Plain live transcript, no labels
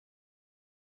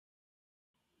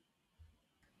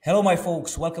Hello, my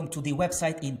folks. Welcome to the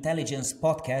Website Intelligence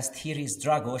Podcast. Here is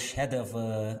Dragos, Head of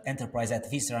Enterprise at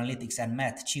Visa Analytics, and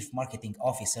Matt, Chief Marketing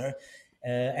Officer.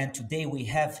 And today we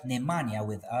have Nemanja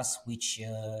with us, which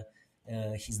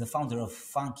he's the founder of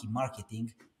Funky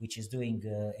Marketing, which is doing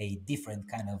a different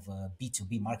kind of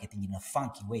B2B marketing in a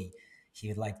funky way.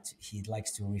 He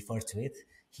likes to refer to it.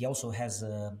 He also has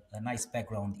a nice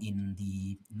background in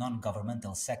the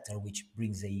non-governmental sector, which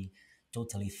brings a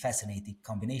totally fascinating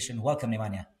combination. Welcome,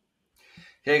 Nemanja.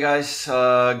 Hey guys,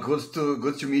 good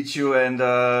to meet you, and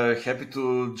happy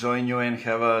to join you and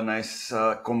have a nice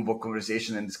combo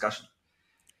conversation and discussion.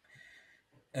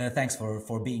 Thanks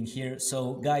for being here.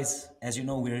 So, guys, as you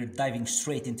know, we're diving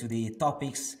straight into the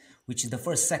topics, which is the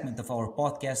first segment of our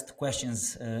podcast.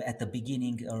 Questions at the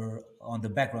beginning or on the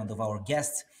background of our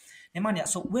guests. Nemanja,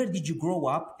 so where did you grow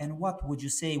up, and what would you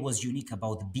say was unique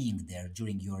about being there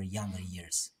during your younger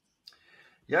years?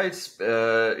 Yeah,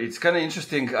 it's kind of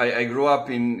interesting. I grew up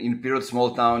in Pirot,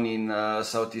 small town in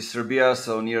southeast Serbia,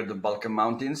 so near the Balkan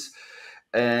Mountains,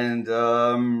 and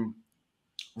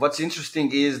what's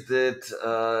interesting is that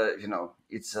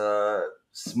it's a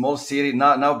small city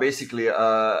now basically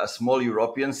a small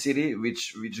European city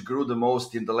which grew the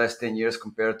most in the last 10 years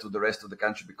compared to the rest of the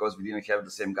country because we didn't have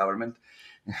the same government,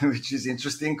 which is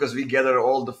interesting because we gather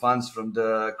all the funds from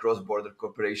the cross-border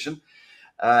cooperation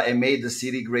and made the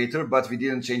city greater, but we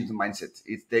didn't change the mindset.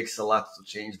 It takes a lot to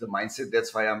change the mindset.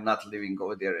 That's why I'm not living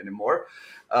over there anymore.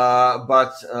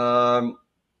 But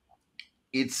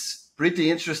it's pretty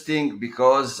interesting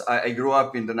because I grew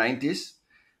up in the 90s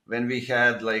when we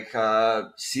had like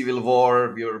civil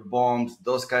war, we were bombed,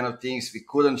 those kind of things. We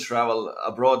couldn't travel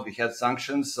abroad. We had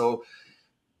sanctions. So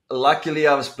luckily,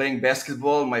 I was playing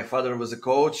basketball. My father was a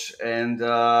coach, and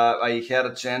I had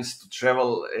a chance to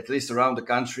travel at least around the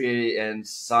country and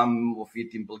some of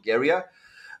it in Bulgaria.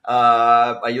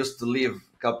 I used to live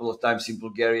a couple of times in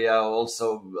Bulgaria,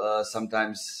 also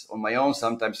sometimes on my own,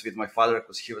 sometimes with my father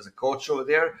because he was a coach over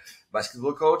there,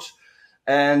 basketball coach.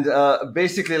 And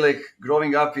basically, like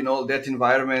growing up in all that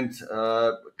environment,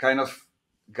 kind of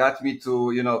got me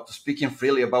to speaking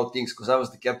freely about things because I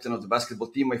was the captain of the basketball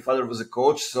team. My father was a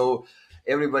coach, so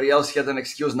everybody else had an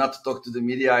excuse not to talk to the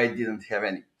media. I didn't have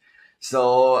any.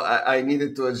 So I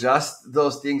needed to adjust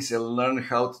those things and learn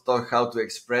how to talk, how to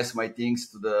express my things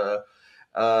to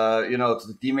to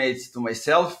the teammates, to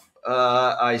myself.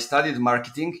 I studied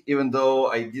marketing, even though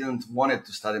I didn't wanted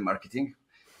to study marketing.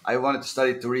 I wanted to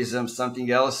study tourism,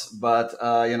 something else, but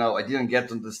I didn't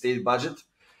get on the state budget,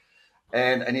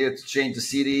 and I needed to change the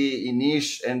city in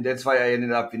niche, and that's why I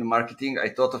ended up in marketing. I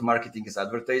thought of marketing as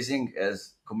advertising,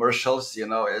 as commercials,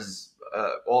 as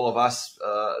all of us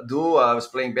do. I was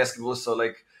playing basketball, so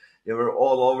like they were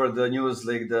all over the news,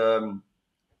 like the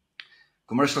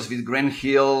commercials with Grant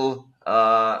Hill,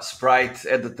 Sprite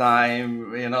at the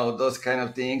time, those kind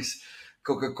of things.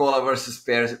 Coca-Cola versus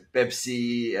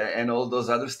Pepsi and all those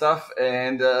other stuff.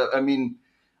 And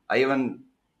I even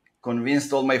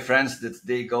convinced all my friends that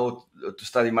they go to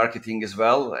study marketing as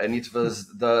well. And it was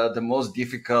the most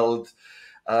difficult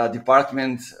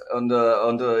department on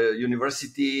the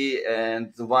university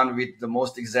and the one with the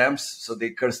most exams. So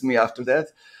they cursed me after that.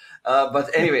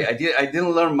 But anyway, I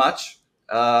didn't learn much.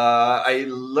 I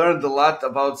learned a lot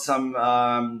about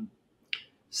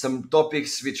some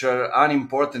topics which are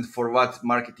unimportant for what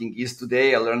marketing is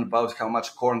today. I learned about how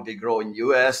much corn they grow in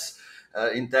US,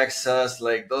 in Texas,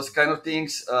 like those kind of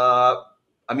things. I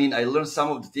learned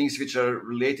some of the things which are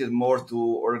related more to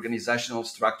organizational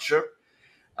structure.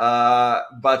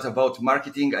 But about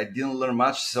marketing, I didn't learn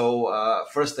much. So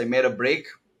first I made a break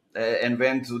and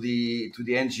went to the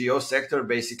NGO sector,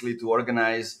 basically to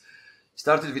organize.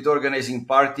 Started with organizing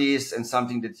parties and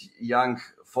something that young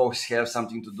folks have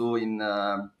something to do in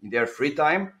their free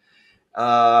time.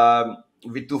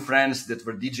 With two friends that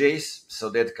were DJs, so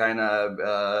that kind of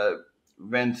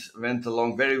went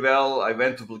along very well. I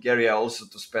went to Bulgaria also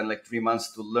to spend like 3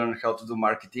 months to learn how to do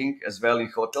marketing as well in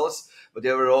hotels, but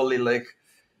they were only like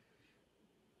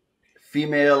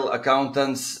female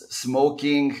accountants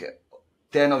smoking,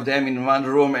 10 of them in one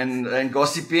room and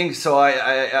gossiping. So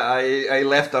I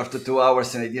left after 2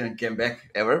 hours and I didn't come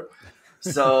back ever.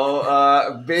 So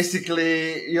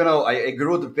basically, I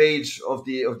grew the page of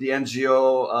the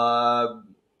NGO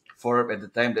for at the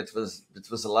time that was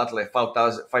a lot, like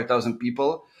 5,000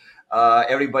 people.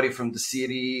 Everybody from the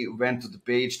city went to the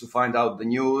page to find out the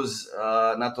news,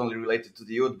 not only related to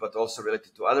the youth but also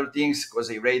related to other things because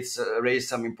they raised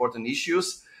some important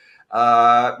issues.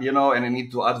 And I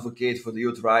need to advocate for the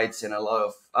youth rights and a lot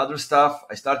of other stuff.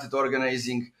 I started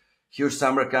organizing huge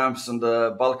summer camps on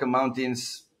the Balkan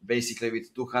Mountains, basically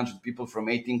with 200 people from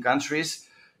 18 countries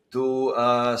to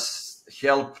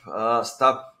help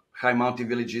stop high mountain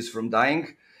villages from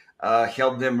dying,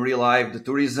 help them relive the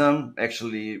tourism,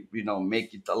 actually,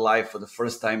 make it alive for the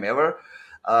first time ever.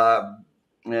 Uh,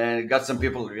 and got some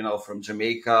people, from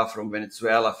Jamaica, from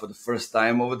Venezuela for the first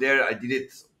time over there. I did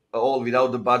it all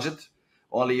without the budget,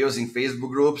 only using Facebook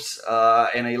groups.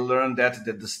 And I learned that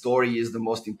the story is the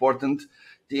most important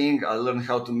thing. I learned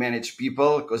how to manage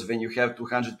people, because when you have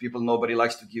 200 people, nobody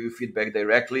likes to give you feedback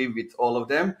directly with all of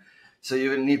them. So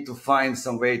you need to find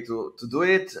some way to do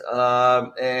it.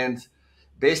 And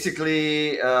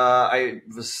basically, I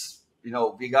was,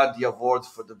 we got the award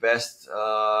for the best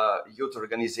youth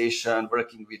organization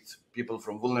working with people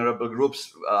from vulnerable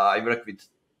groups. I worked with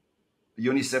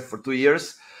UNICEF for 2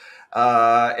 years,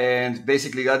 and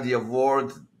basically got the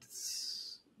award,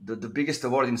 the biggest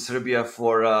award in Serbia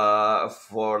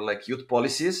for like youth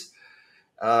policies,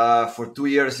 for 2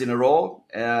 years in a row,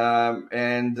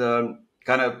 and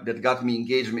kind of that got me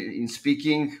engaged in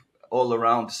speaking all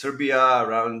around Serbia,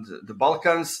 around the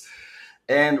Balkans.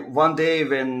 And one day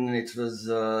when it was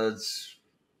a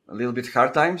little bit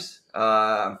hard times,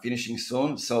 I'm finishing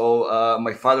soon. So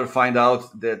my father found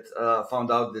out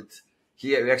that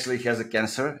he actually has a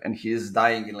cancer and he is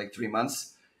dying in like 3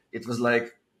 months. It was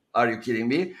like, are you kidding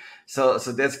me? So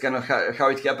that's kind of how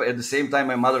it happened. At the same time,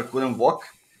 my mother couldn't walk.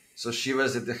 So she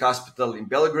was at the hospital in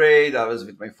Belgrade. I was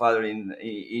with my father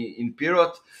in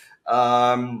Pirot.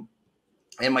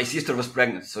 And my sister was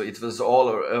pregnant, so it was all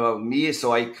about me.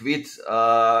 So I quit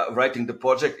writing the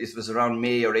project. It was around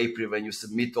May or April when you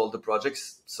submit all the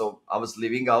projects. So I was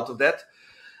living out of that.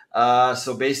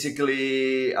 So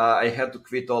basically, I had to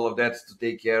quit all of that to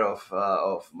take care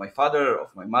of my father,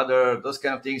 of my mother, those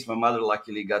kind of things. My mother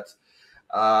luckily got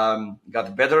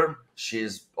better.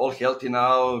 She's all healthy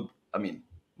now. I mean,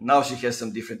 now she has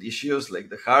some different issues like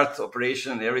the heart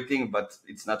operation and everything, but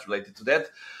it's not related to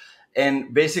that.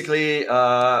 And basically,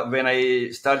 when I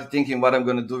started thinking what I'm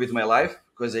going to do with my life,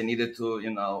 because I needed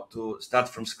to start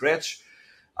from scratch,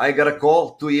 I got a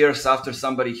call 2 years after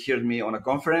somebody heard me on a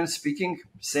conference speaking,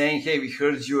 saying, hey, we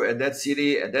heard you at that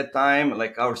city at that time.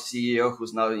 Like our CEO,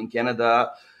 who's now in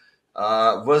Canada,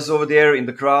 was over there in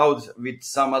the crowd with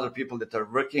some other people that are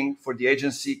working for the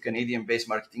agency, Canadian-based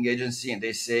marketing agency. And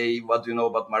they say, what do you know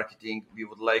about marketing? We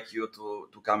would like you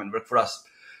to come and work for us.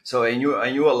 So I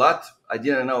knew a lot. I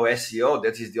didn't know SEO.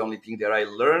 That is the only thing that I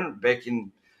learned back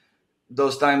in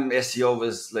those times. SEO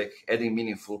was like adding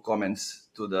meaningful comments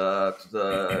to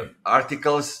the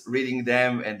articles, reading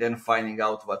them, and then finding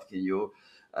out what can you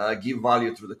give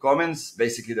value through the comments.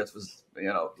 Basically, that was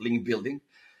link building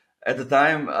at the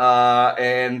time,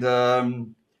 and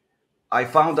I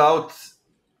found out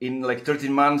in like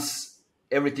 13 months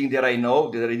everything that I know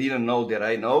that I didn't know that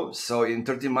I know. So in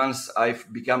 13 months,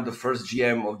 I've become the first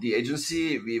GM of the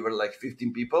agency. We were like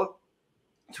 15 people,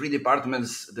 3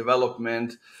 departments: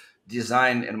 development,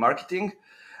 design, and marketing.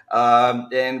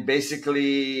 And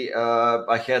basically,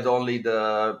 I had only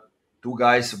the 2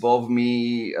 guys above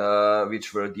me,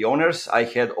 which were the owners. I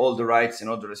had all the rights and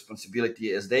all the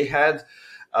responsibility as they had.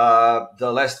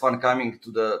 The last one coming to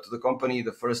the company,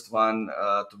 the first one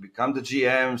to become the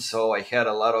GM. So I had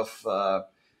a lot of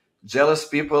jealous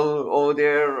people over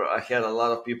there. I had a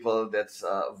lot of people that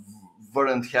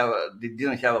they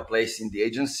didn't have a place in the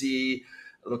agency,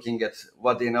 looking at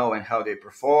what they know and how they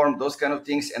perform, those kind of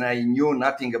things. And I knew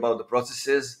nothing about the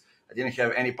processes. I didn't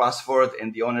have any passport,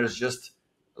 and the owners just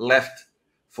left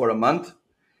for a month.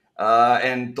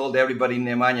 And told everybody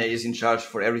Nemanja is in charge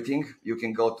for everything. You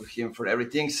can go to him for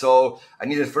everything. So I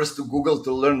needed first to Google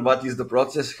to learn what is the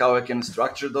process, how I can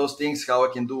structure those things, how I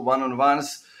can do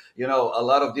one-on-ones, a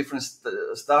lot of different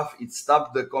stuff. It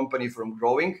stopped the company from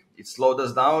growing. It slowed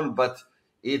us down, but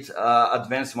it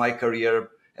advanced my career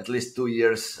at least 2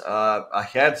 years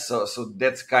ahead. So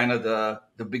that's kind of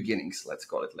the beginnings, let's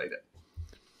call it like that.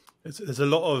 There's a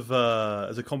lot of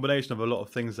there's a combination of a lot of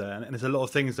things there, and there's a lot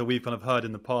of things that we've kind of heard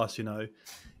in the past.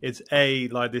 It's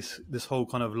like this whole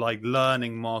kind of like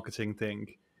learning marketing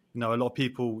thing. A lot of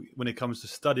people, when it comes to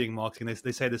studying marketing,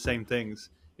 they say the same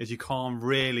things. Is you can't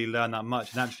really learn that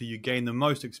much, and actually you gain the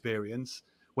most experience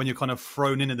when you're kind of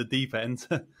thrown in at the deep end,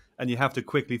 and you have to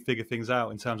quickly figure things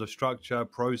out in terms of structure,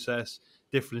 process,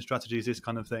 different strategies, this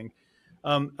kind of thing.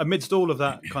 Amidst all of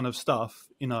that kind of stuff,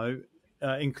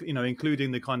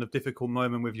 including the kind of difficult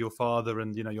moment with your father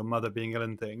and your mother being ill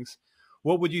and things,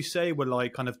 what would you say were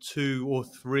like kind of 2 or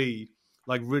 3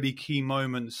 like really key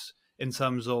moments in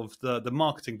terms of the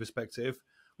marketing perspective,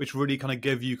 which really kind of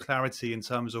give you clarity in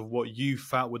terms of what you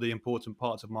felt were the important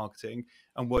parts of marketing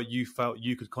and what you felt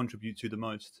you could contribute to the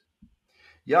most?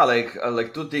 Yeah,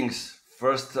 like 2 things.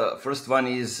 First one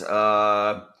is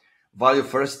value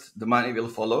first, the money will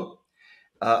follow.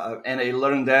 And I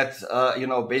learned that,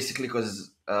 basically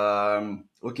because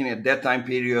looking at that time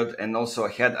period and also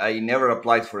ahead, I never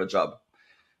applied for a job.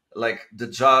 Like the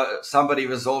job, somebody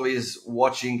was always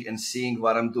watching and seeing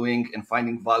what I'm doing and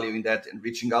finding value in that and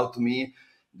reaching out to me.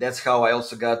 That's how I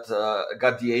also got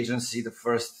the agency, the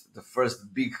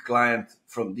first big client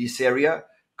from this area,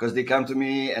 because they come to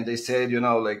me and they said,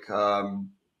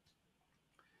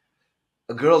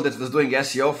 a girl that was doing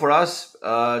SEO for us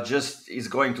just is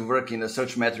going to work in a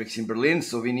search metrics in Berlin,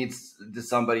 so we need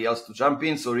somebody else to jump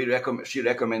in. So she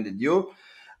recommended you.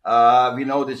 We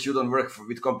know that you don't work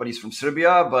with companies from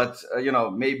Serbia, but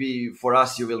maybe for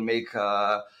us you will make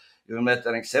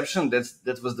an exception.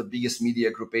 That was the biggest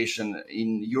media groupation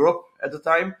in Europe at the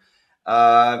time,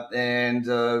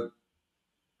 and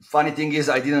funny thing is,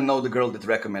 I didn't know the girl that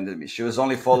recommended me. She was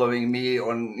only following me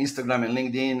on Instagram and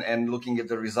LinkedIn and looking at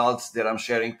the results that I'm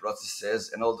sharing, processes,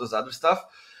 and all those other stuff.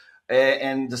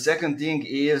 And the second thing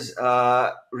is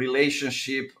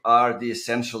relationship are the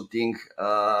essential thing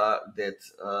that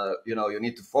you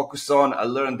need to focus on. I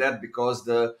learned that because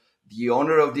the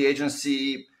owner of the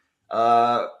agency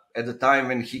at the time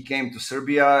when he came to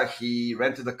Serbia, he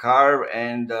rented a car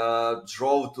and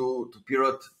drove to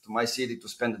Pirot, to my city, to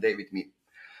spend the day with me,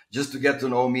 just to get to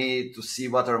know me, to see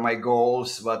what are my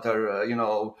goals, what are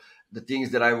the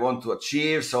things that I want to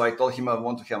achieve. So I told him I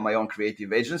want to have my own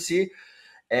creative agency.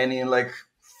 And in like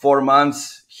 4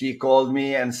 months, he called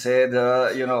me and said,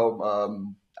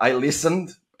 I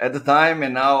listened at the time,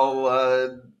 and now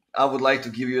I would like to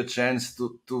give you a chance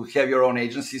to have your own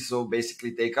agency. So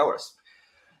basically take ours,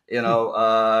 and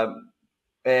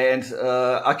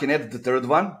I can add the third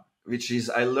one, which is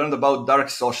I learned about dark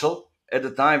social at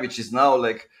the time, which is now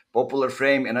like popular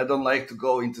frame. And I don't like to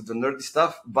go into the nerdy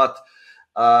stuff, but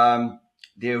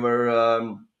they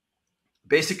were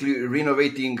basically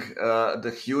renovating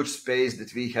the huge space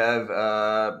that we have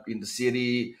in the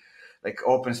city, like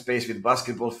open space with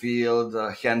basketball field,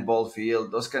 handball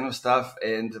field, those kind of stuff.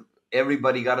 And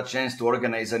everybody got a chance to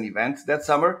organize an event that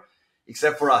summer,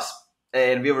 except for us.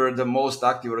 And we were the most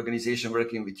active organization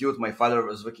working with youth. My father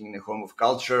was working in the Home of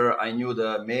Culture. I knew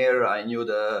the mayor. I knew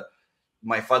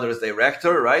my father's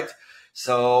director, right?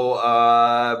 So,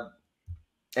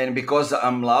 and because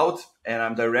I'm loud and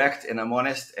I'm direct and I'm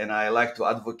honest and I like to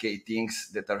advocate things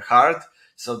that are hard,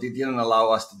 so they didn't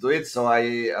allow us to do it. So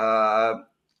I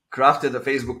crafted a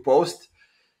Facebook post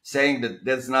saying that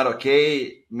that's not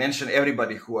okay. Mention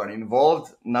everybody who are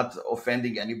involved, not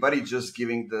offending anybody, just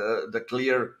giving the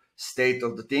clear state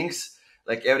of the things.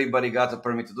 Like everybody got a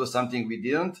permit to do something, we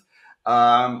didn't.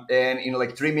 And in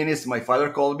like 3 minutes, my father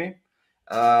called me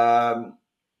to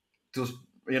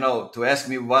ask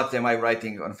me what am I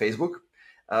writing on Facebook,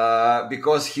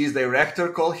 because his director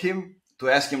called him to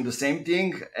ask him the same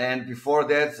thing. And before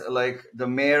that, like the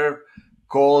mayor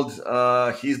called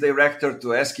his director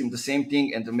to ask him the same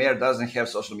thing, and the mayor doesn't have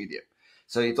social media.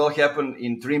 So it all happened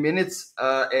in 3 minutes.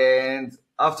 And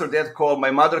after that call, my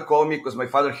mother called me because my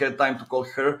father had time to call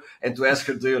her and to ask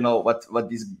her, do you know what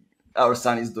our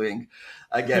son is doing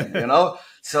again,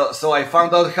 So I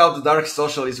found out how the dark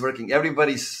social is working.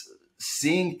 Everybody's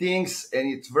seeing things and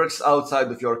it works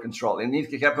outside of your control, and it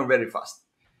can happen very fast.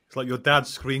 It's like your dad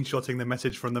screenshotting the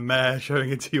message from the mayor, showing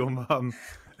it to your mum.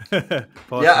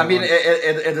 Yeah, I mean,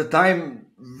 at the time,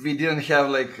 we didn't have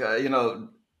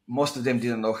most of them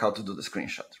didn't know how to do the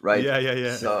screenshot, right?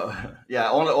 Yeah. So,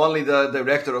 yeah, only the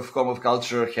director of Home of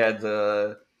Culture had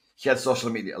social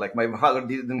media. Like my father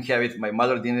didn't have it, my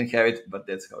mother didn't have it, but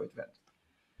that's how it went.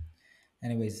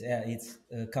 Anyways, it's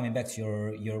coming back to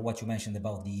your what you mentioned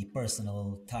about the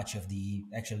personal touch of the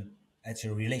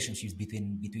actual relationships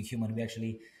between human. We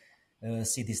actually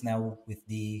see this now with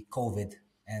the COVID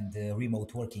and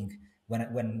remote working.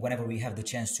 Whenever we have the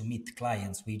chance to meet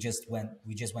clients, we just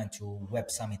went to Web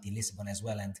Summit in Lisbon as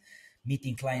well, and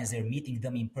meeting clients there, meeting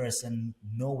them in person,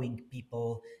 knowing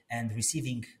people, and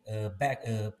receiving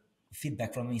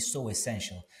feedback from them is so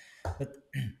essential. But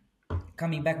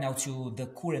coming back now to the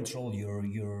current role you're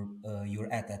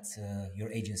at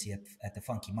your agency at the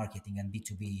Funky Marketing and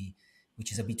B2B,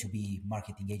 which is a B2B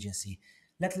marketing agency.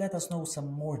 Let us know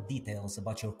some more details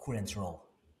about your current role.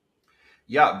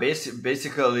 Yeah,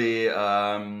 basically,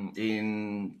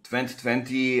 in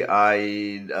 2020,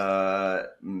 I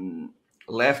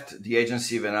left the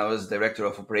agency when I was director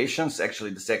of operations. Actually,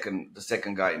 the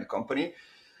second guy in the company,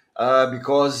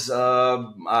 because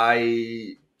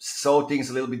I saw things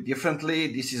a little bit differently.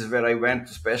 This is where I went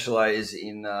to specialize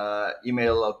in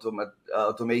email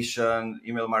automation,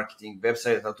 email marketing,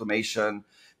 website automation.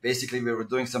 Basically, we were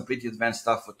doing some pretty advanced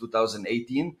stuff for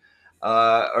 2018.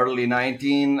 early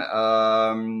 19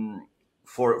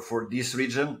 for this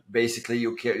region. Basically,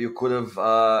 you could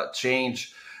have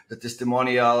changed the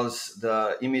testimonials,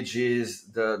 the images,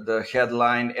 the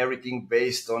headline, everything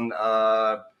based on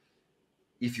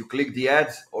if you click the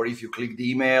ad or if you click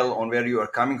the email, on where you are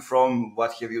coming from,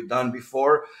 what have you done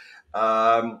before,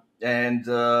 and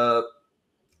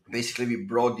basically we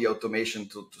brought the automation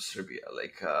to Serbia.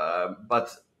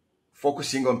 But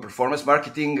focusing on performance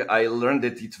marketing, I learned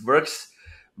that it works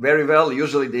very well.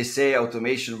 Usually they say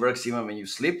automation works even when you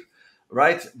sleep,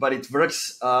 right? But it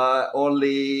works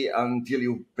only until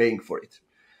you're paying for it,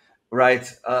 right?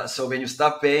 So when you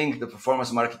stop paying, the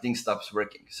performance marketing stops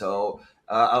working. So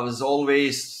I was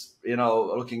always,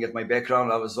 looking at my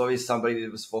background, I was always somebody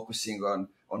that was focusing on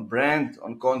brand,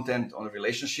 on content, on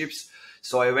relationships.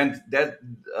 So I went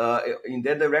in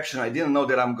that direction. I didn't know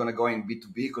that I'm going to go in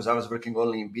B2B because I was working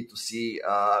only in B2C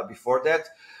before that.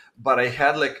 But I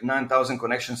had like 9,000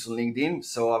 connections on LinkedIn.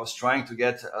 So I was trying to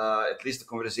get at least a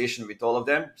conversation with all of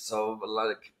them. So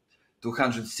like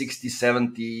 260,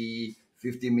 70,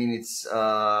 50 minutes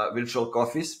virtual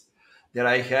coffees that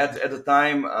I had at the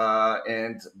time.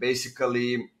 And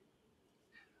basically,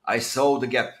 I saw the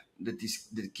gap that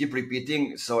keep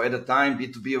repeating. So at the time,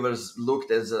 B2B was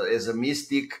looked as a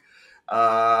mystic,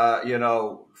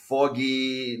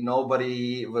 foggy.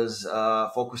 Nobody was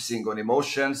focusing on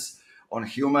emotions, on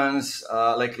humans.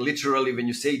 Like literally, when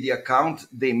you say the account,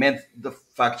 they meant the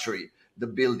factory, the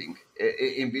building.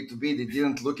 In B2B, they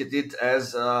didn't look at it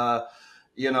as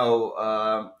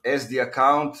as the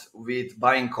account with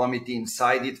buying committee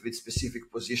inside it, with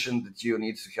specific position that you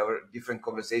need to have a different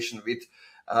conversation with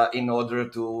in order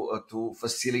to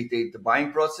facilitate the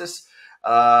buying process.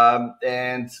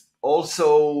 And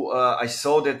also, I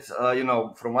saw that,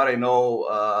 from what I know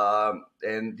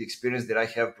and the experience that I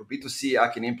have for B2C, I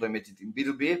can implement it in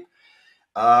B2B.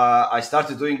 I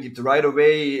started doing it right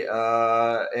away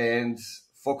and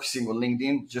focusing on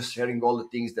LinkedIn, just sharing all the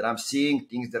things that I'm seeing,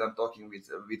 things that I'm talking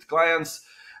with clients.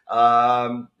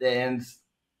 And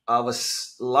I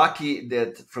was lucky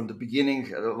that from the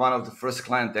beginning, one of the first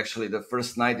clients, actually, the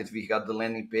first night that we got the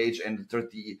landing page and the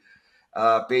 30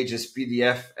 pages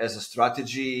PDF as a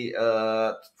strategy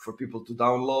for people to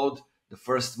download. The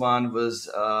first one was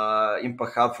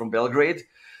Impact Hub from Belgrade.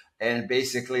 And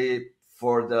basically,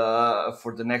 for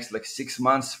the next like 6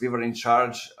 months, we were in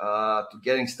charge to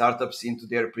getting startups into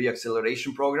their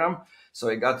pre-acceleration program. So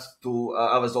I got to,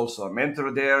 I was also a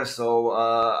mentor there. So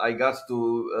I got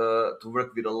to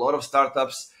work with a lot of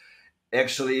startups,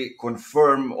 actually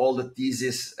confirm all the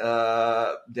theses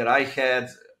that I had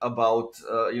about,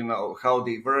 how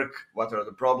they work, what are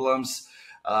the problems,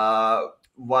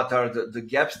 what are the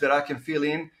gaps that I can fill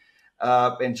in.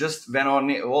 And just went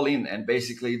all in, and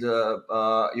basically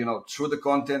through the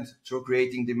content, through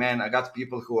creating demand, I got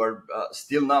people who are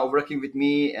still now working with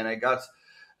me, and I got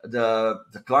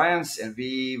the clients, and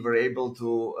we were able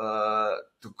to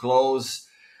close,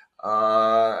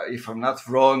 if I'm not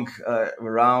wrong,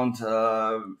 around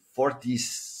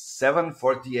 47,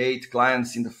 48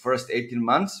 clients in the first 18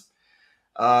 months.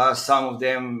 Some of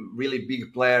them really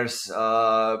big players.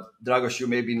 Dragos, you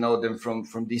maybe know them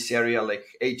from this area,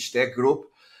 like H-Tech Group.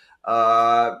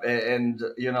 And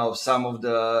some of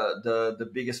the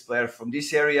biggest players from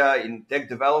this area in tech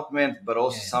development, but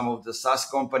also some of the SaaS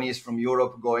companies from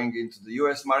Europe going into the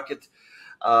US market.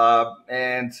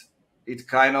 And it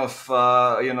kind of,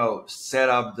 set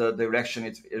up the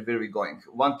direction where we're going.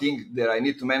 One thing that I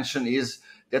need to mention is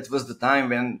that was the time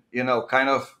when, kind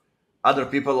of other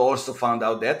people also found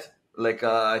out that. Like,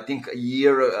 I think a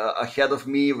year ahead of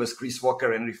me was Chris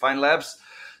Walker and Refine Labs.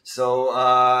 So,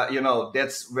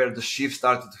 that's where the shift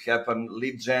started to happen,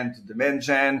 lead gen to demand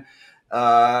gen.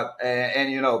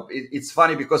 It's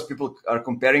funny because people are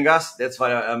comparing us. That's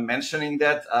why I'm mentioning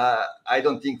that. I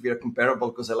don't think we are comparable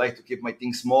because I like to keep my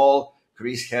thing small.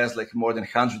 Chris has like more than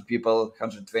 100 people,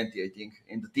 120, I think,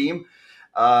 in the team.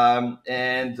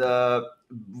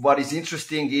 What is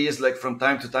interesting is, like, from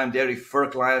time to time, they refer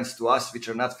clients to us which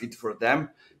are not fit for them,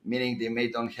 meaning they may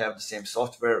don't have the same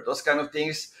software, those kind of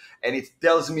things. And it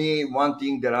tells me one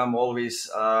thing that I'm always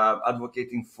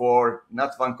advocating for.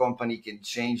 Not one company can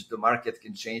change the market,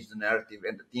 can change the narrative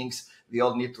and the things. We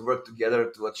all need to work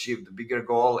together to achieve the bigger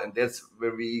goal. And that's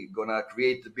where we're going to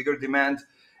create the bigger demand.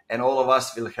 And all of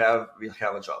us will have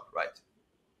a job, right?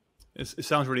 It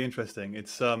sounds really interesting.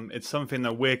 It's something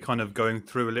that we're kind of going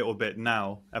through a little bit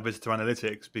now at Visitor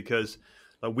Analytics, because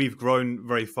we've grown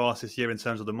very fast this year in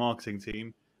terms of the marketing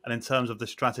team, and in terms of the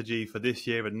strategy for this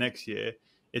year and next year,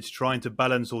 it's trying to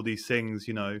balance all these things,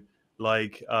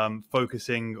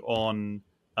 focusing on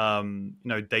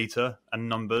data and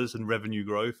numbers and revenue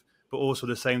growth, but also at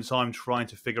the same time trying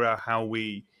to figure out how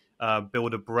we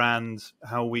build a brand,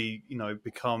 how we,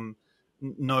 become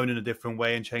known in a different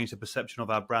way and change the perception of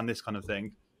our brand, this kind of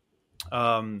thing.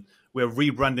 We're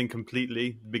rebranding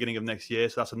completely beginning of next year,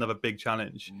 so that's another big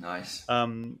challenge. Nice.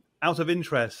 Out of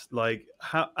interest, like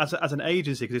how, as an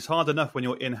agency, because it's hard enough when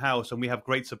you're in-house and we have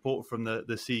great support from the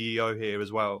CEO here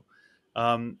as well.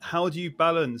 How do you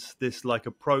balance this like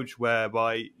approach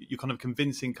whereby you're kind of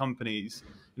convincing companies,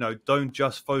 don't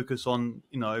just focus on,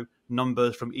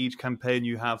 numbers from each campaign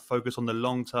you have, focus on the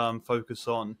long term, focus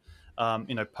on,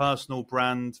 personal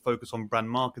brand, focus on brand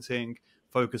marketing,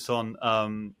 focus on,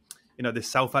 this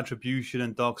self-attribution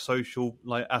and dark social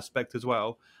like aspect as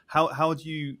well. How do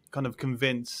you kind of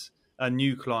convince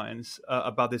new clients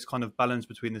about this kind of balance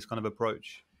between this kind of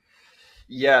approach?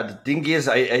 Yeah, the thing is,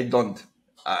 I don't.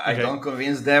 I Okay. don't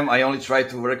convince them. I only try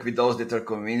to work with those that are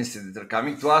convinced that they're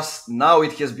coming to us. Now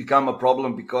it has become a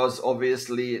problem because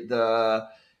obviously the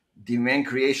demand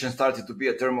creation started to be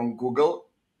a term on Google.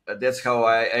 That's how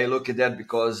I look at that,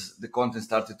 because the content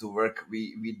started to work.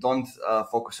 We don't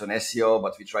focus on SEO,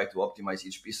 but we try to optimize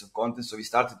each piece of content. So we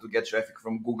started to get traffic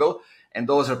from Google, and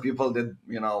those are people that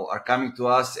are coming to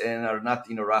us and are not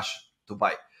in a rush to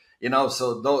buy.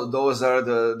 So those are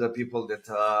the people that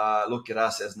look at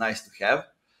us as nice to have.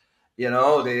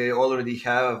 They already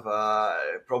have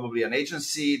probably an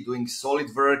agency doing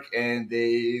solid work, and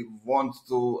they want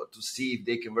to see if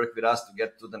they can work with us to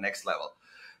get to the next level.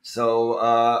 So,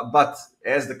 but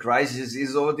as the crisis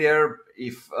is over there,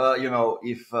 if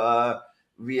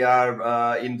we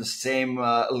are in the same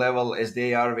level as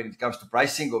they are when it comes to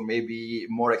pricing, or maybe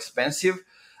more expensive,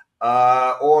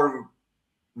 or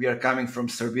we are coming from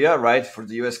Serbia, right? For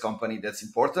the US company, that's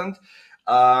important.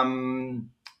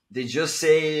 They just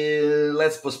say,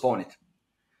 let's postpone it,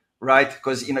 right?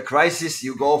 Because in a crisis,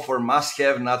 you go for must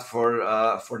have, not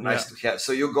for nice to have.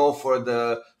 So you go for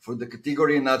the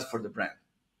category, not for the brand.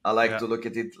 I like to look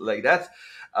at it like that.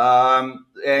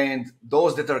 And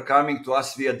those that are coming to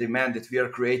us via demand that we are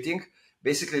creating,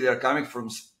 basically they're coming from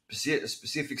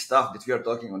specific stuff that we are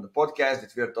talking on the podcast,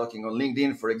 that we are talking on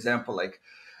LinkedIn, for example. Like,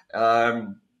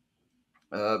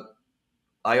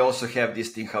 I also have this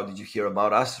thing, how did you hear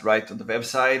about us, right, on the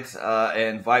website,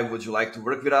 and why would you like to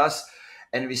work with us?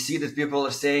 And we see that people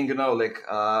are saying,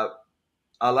 I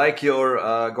like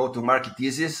your go-to-market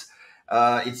thesis.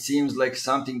 It seems like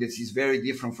something that is very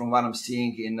different from what I'm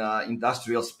seeing in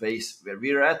industrial space where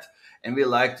we're at, and we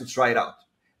like to try it out.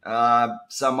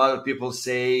 Some other people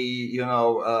say,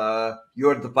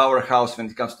 you're the powerhouse when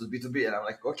it comes to B2B. And I'm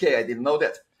like, okay, I didn't know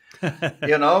that.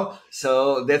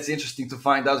 So that's interesting to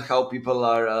find out how people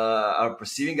are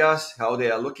perceiving us, how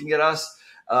they are looking at us.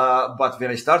 But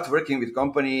when I start working with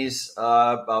companies,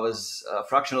 I was a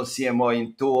fractional CMO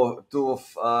in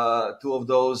two of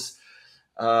those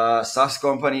SaaS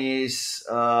companies.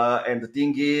 And the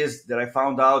thing is that I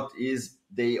found out is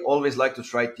they always like to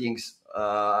try things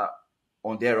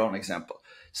on their own example.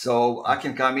 So I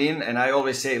can come in and I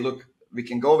always say, look, we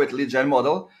can go with lead gen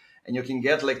model, and you can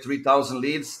get like 3,000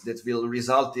 leads that will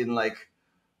result in like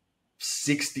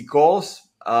 60 calls,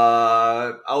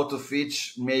 out of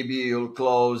which maybe you'll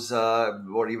close,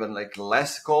 or even like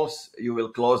less calls, you will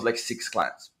close like 6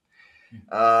 clients.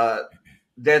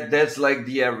 That's like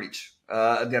the average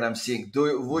that I'm seeing.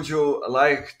 Would you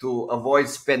like to avoid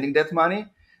spending that money,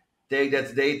 take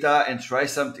that data and try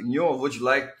something new? Or would you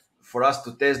like for us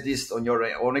to test this on your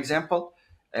own example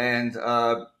and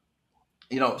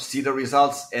see the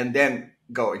results and then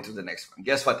go into the next one?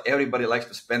 Guess what? Everybody likes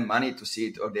to spend money to see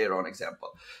it on their own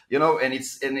example, and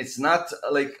it's not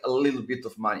like a little bit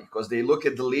of money, because they look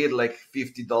at the lead like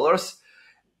 $50,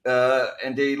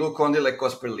 and they look only like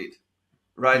cost per lead,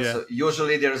 right? So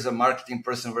usually there's a marketing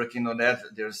person working on that.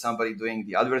 There's somebody doing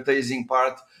the advertising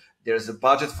part. There's a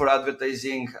budget for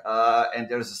advertising, and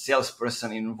there's a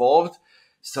salesperson involved.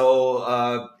 So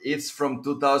it's from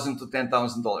 $2,000 to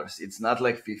 $10,000. It's not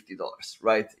like $50,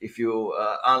 right? If you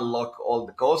unlock all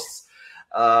the costs,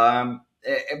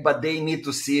 but they need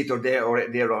to see it or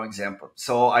their own example.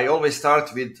 So I always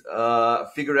start with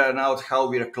figuring out how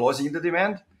we are closing the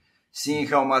demand, seeing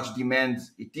how much demand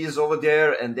it is over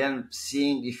there, and then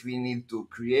seeing if we need to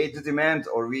create the demand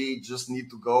or we just need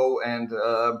to go and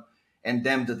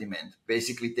damn the demand.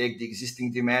 Basically take the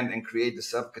existing demand and create the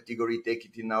subcategory, take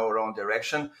it in our own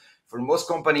direction. For most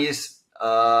companies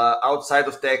outside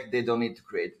of tech, they don't need to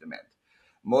create demand.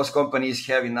 Most companies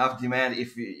have enough demand.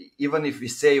 Even if we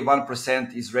say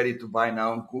 1% is ready to buy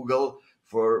now on Google,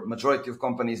 for majority of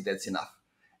companies, that's enough.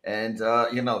 And,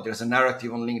 there's a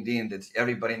narrative on LinkedIn that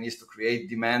everybody needs to create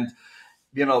demand.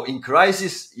 In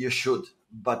crisis, you should,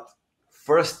 but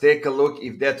first take a look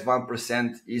if that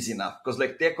 1% is enough. Because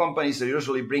like tech companies are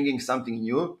usually bringing something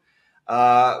new,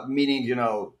 meaning, you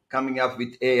know, coming up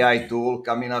with AI tool,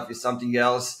 coming up with something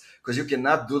else, because you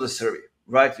cannot do the survey,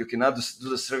 right? You cannot do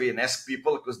the survey and ask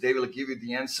people, because they will give you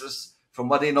the answers from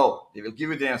what they know. They will give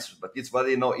you the answers, but it's what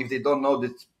they know. If they don't know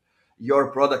that your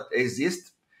product exists,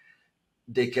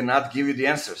 they cannot give you the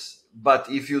answers. But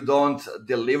if you don't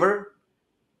deliver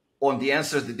on the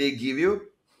answers that they give you,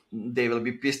 they will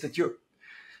be pissed at you,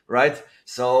 right?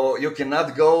 So you cannot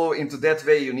go into that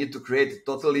way. You need to create a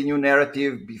totally new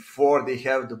narrative before they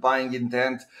have the buying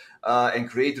intent, and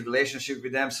create a relationship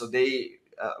with them. So they,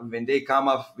 when they come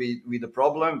up with a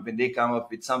problem, when they come up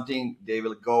with something, they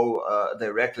will go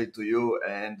directly to you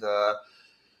and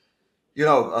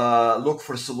look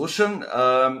for solution.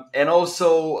 And also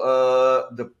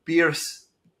the peers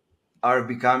are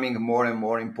becoming more and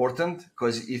more important,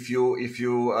 because if you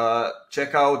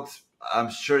check out, I'm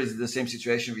sure it's the same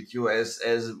situation with you as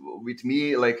with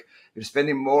me. Like, we're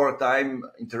spending more time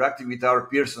interacting with our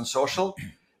peers on social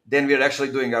than we're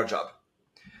actually doing our job.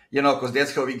 You know, because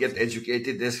that's how we get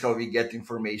educated. That's how we get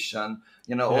information.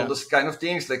 You know, all those kind of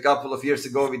things. Like a couple of years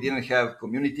ago, we didn't have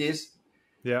communities.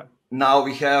 Yeah. Now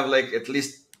we have, like, at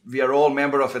least we are all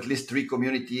member of at least 3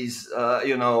 communities,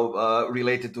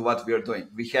 related to what we are doing.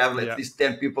 We have at least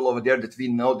 10 people over there that we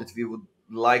know that we would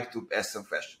like to ask some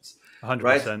questions. 100%.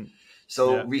 Right?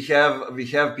 So we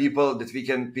have people that we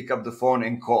can pick up the phone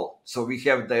and call. So we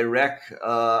have direct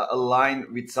a line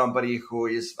with somebody who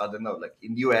is, I don't know, like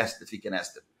in the US, that we can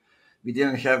ask them. We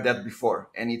didn't have that before,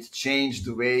 and it changed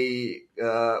the way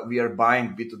we are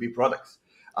buying B2B products.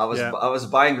 I was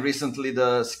buying recently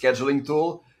the scheduling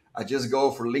tool. I just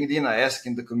go for LinkedIn, I ask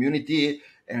in the community,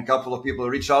 and a couple of people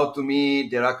reach out to me.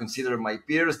 They are considered my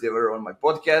peers. They were on my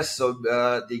podcast, so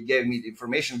they gave me the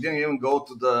information. Didn't even go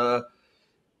to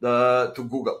to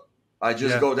Google. I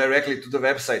just go directly to the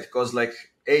website, because like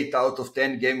 8 out of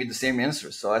 10 gave me the same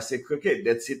answer. So I said, okay,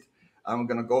 that's it. I'm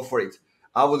gonna go for it.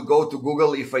 I would go to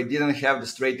Google if I didn't have the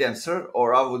straight answer,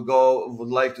 or I would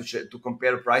like to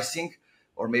compare pricing,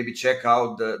 or maybe check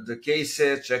out the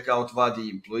cases, check out what the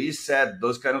employees said,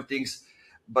 those kind of things.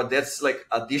 But that's like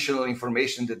additional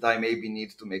information that I maybe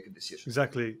need to make a decision.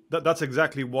 Exactly. That's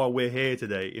exactly why we're here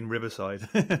today in Riverside,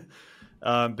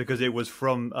 because it was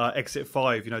from Exit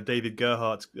 5, you know, David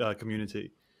Gerhardt's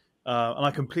community. And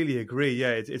I completely agree.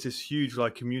 Yeah, it's this huge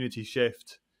like community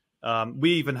shift. We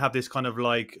even have this kind of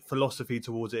like philosophy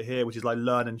towards it here, which is like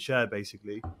learn and share,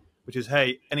 basically, which is,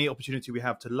 hey, any opportunity we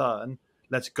have to learn,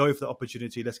 let's go for the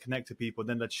opportunity, let's connect to people,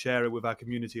 then let's share it with our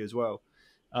community as well.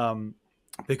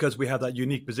 Because we have that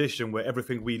unique position where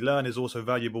everything we learn is also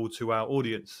valuable to our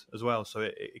audience as well. So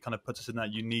it kind of puts us in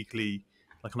that uniquely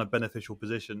like kind of beneficial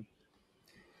position.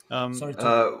 Sorry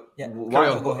to...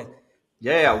 go ahead.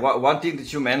 Yeah. One thing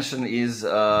that you mentioned is,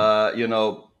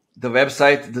 the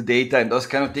website, the data, and those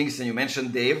kind of things. And you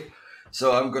mentioned Dave.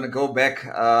 So I'm going to go back,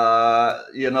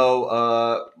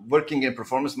 working in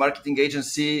performance marketing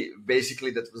agency.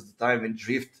 Basically, that was the time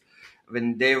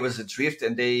when Dave was at Drift,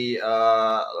 and they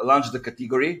launched the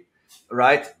category,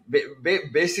 right?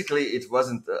 Basically, it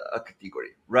wasn't a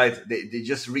category, right? They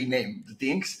just renamed the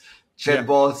things.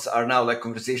 Chatbots are now like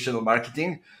conversational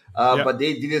marketing, but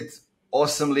they did it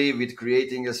awesomely with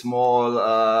creating a small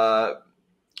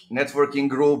networking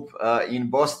group in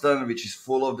Boston, which is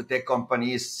full of the tech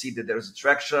companies, see that there's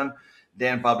attraction,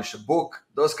 then publish a book,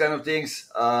 those kind of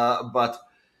things. But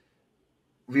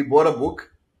we bought a book,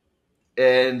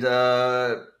 and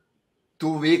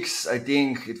 2 weeks, I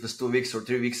think it was 2 weeks or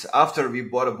 3 weeks after we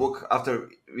bought a book, after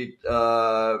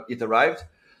it arrived,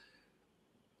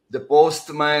 the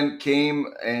postman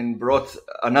came and brought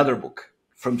another book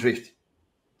from Drift.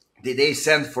 They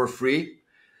sent for free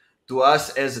to us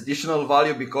as additional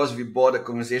value, because we bought a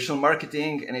conversational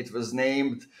marketing, and it was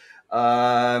named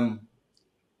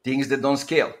Things That Don't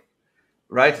Scale,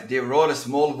 right? They wrote a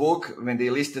small book when they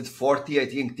listed 40, I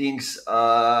think, things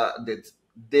that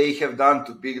they have done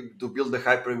to build a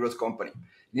hyper-growth company.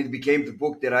 And it became the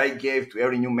book that I gave to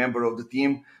every new member of the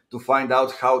team to find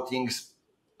out how things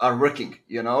are working,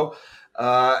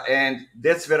 and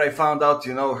that's where I found out,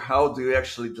 how do you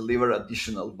actually deliver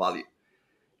additional value.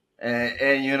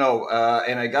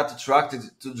 And I got attracted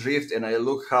to Drift, and I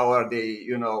look how are they,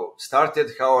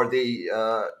 started, how are they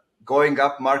going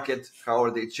up market, how are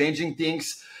they changing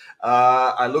things.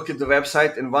 I look at the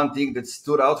website, and one thing that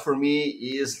stood out for me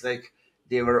is like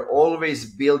they were always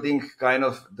building kind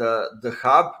of the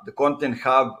hub, the content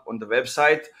hub on the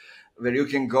website, where you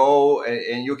can go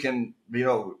and you can,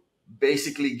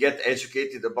 basically get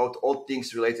educated about all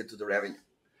things related to the revenue.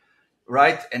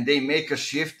 right? And they make a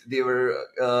shift. They were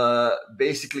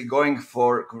basically going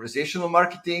for conversational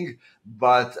marketing,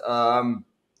 but I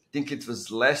think it was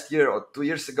last year or 2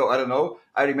 years ago. I don't know.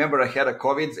 I remember I had a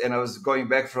COVID and I was going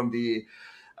back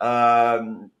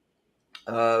um,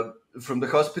 uh, from the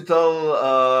hospital,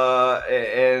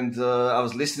 and I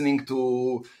was listening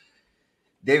to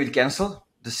David Cancel,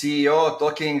 the CEO,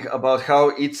 talking about how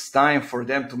it's time for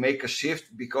them to make a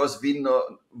shift because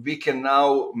we can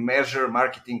now measure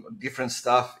marketing on different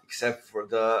stuff except for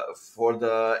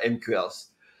the MQLs,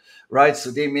 right?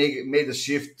 So they made a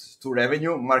shift to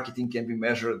revenue. Marketing can be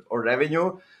measured or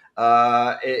revenue,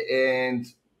 and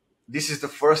this is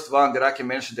the first one that I can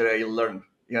mention that I learned,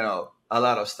 a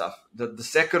lot of stuff. The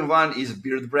second one is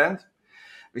Beard Brand,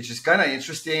 which is kind of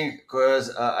interesting because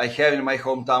I have in my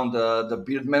hometown the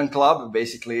Beardman Club,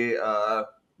 basically a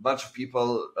bunch of people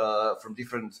from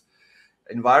different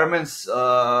environments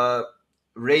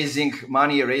raising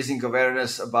money, raising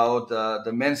awareness about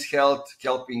the men's health,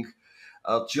 helping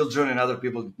children and other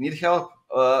people that need help.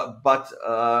 But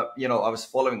I was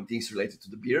following things related to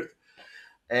the beard.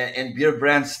 And Beard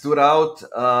Brand stood out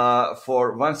for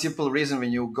one simple reason.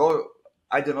 When you go,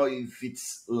 I don't know if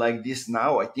it's like this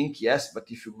now. I think yes, but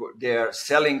if you go, they are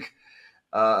selling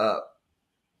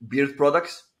beard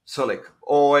products, so like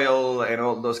oil and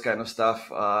all those kind of stuff,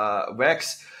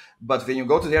 wax. But when you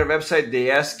go to their website, they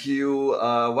ask you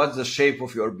what's the shape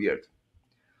of your beard.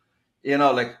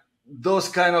 Like those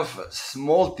kind of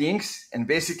small things, and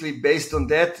basically based on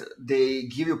that, they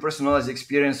give you personalized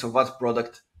experience of what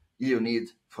product you need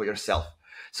for yourself.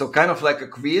 So kind of like a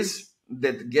quiz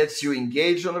that gets you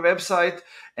engaged on the website.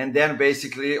 And then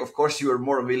basically, of course, you are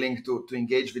more willing to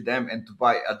engage with them and to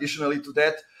buy. Additionally to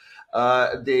that,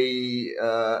 they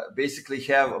basically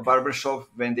have a barbershop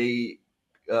when they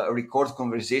record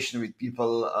conversation with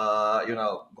people,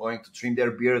 going to trim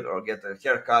their beard or get a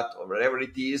haircut or whatever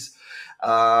it is.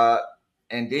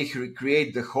 And they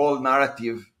create the whole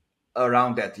narrative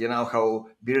around that, how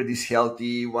beard is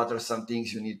healthy, what are some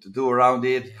things you need to do around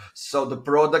it. So the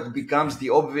product becomes the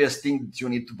obvious thing that you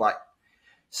need to buy.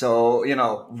 So,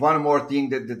 one more thing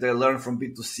that I learned from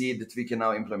B2C that we can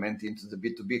now implement into the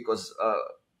B2B, because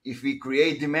if we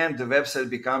create demand, the website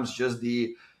becomes just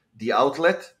the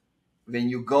outlet. When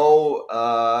you go,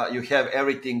 you have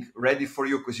everything ready for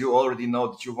you because you already know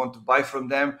that you want to buy from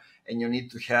them, and you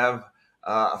need to have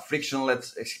a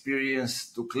frictionless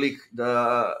experience to click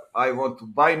the I want to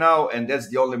buy now, and that's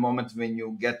the only moment when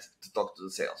you get to talk to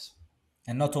the sales.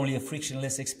 And not only a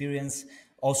frictionless experience,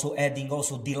 also adding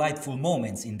delightful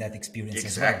moments in that experience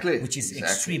as well, which is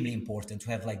extremely important,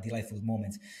 to have like delightful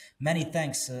moments. Many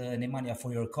thanks, Nemanja,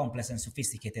 for your complex and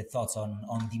sophisticated thoughts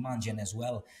on demand gen as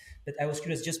well. But I was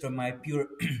curious, just from my pure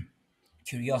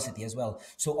curiosity as well.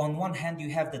 So on one hand, you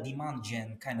have the demand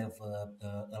gen kind of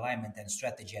alignment and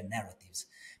strategy and narratives.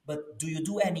 But do you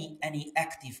do any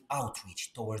active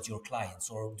outreach towards your clients,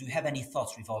 or do you have any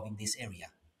thoughts revolving this area?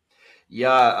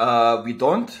 Yeah, we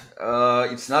don't.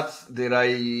 It's not that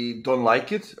I don't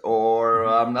like it or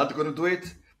I'm not going to do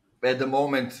it. At the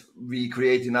moment, we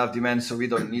create enough demand, so we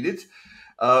don't need it.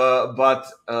 But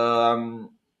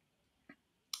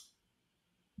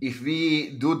if we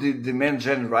do the demand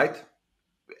gen right,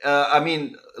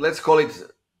 let's call it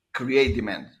create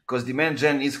demand, because demand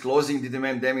gen is closing the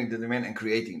demand, damming the demand, and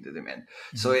creating the demand.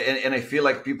 Mm-hmm. So, and I feel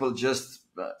like people just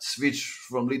switch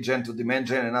from lead gen to demand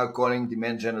gen and now calling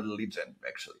demand gen the lead gen,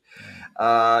 actually.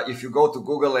 Mm-hmm. If you go to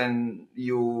Google and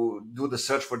you do the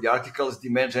search for the articles,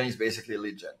 demand gen is basically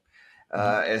lead gen,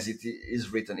 as it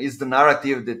is written. It's the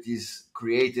narrative that is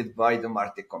created by the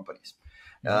MarTech companies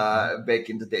back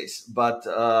in the days. But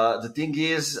the thing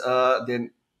is,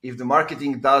 then if the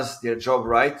marketing does their job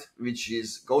right, which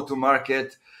is go to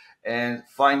market and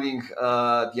finding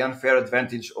the unfair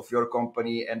advantage of your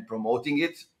company and promoting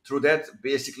it through that,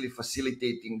 basically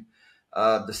facilitating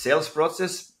the sales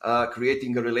process,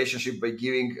 creating a relationship by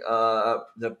giving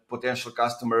the potential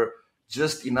customer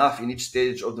just enough in each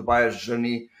stage of the buyer's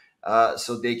journey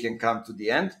so they can come to the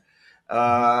end.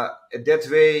 That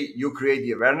way, you create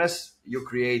the awareness, you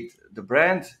create the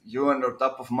brand, you are on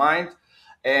top of mind.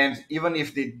 And even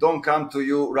if they don't come to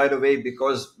you right away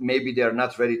because maybe they're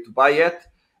not ready to buy yet,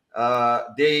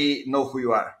 they know who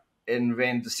you are. And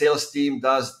when the sales team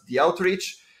does the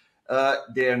outreach,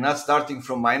 they're not starting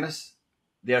from minus.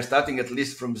 They are starting at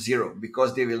least from zero,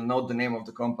 because they will know the name of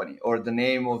the company or the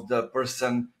name of the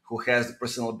person who has the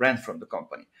personal brand from the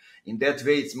company. In that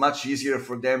way, it's much easier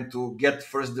for them to get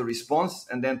first the response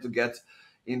and then to get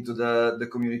into the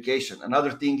communication.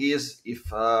 Another thing is,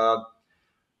 if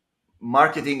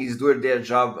marketing is doing their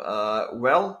job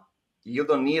well, you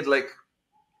don't need like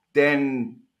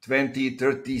 10 20,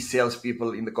 30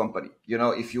 salespeople in the company. You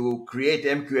know, if you create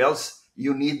MQLs,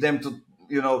 you need them to,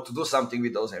 you know, to do something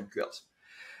with those MQLs.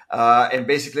 And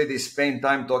basically they spend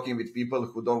time talking with people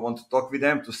who don't want to talk with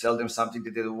them to sell them something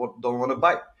that they don't want to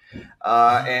buy.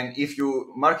 And if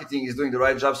you marketing is doing the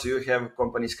right job, so you have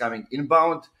companies coming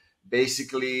inbound,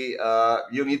 basically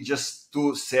you need just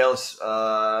two sales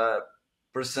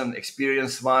person,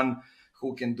 experienced one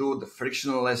who can do the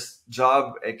frictionless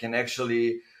job and can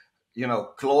actually, you know,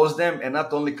 close them, and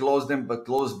not only close them, but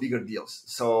close bigger deals.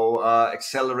 So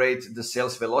accelerate the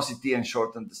sales velocity and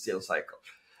shorten the sales cycle.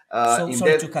 So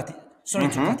sorry to cut. Sorry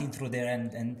to cut in through there,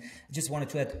 and just wanted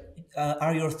to add: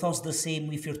 are your thoughts the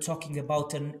same if you're talking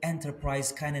about an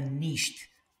enterprise kind of niched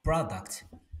product,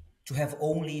 to have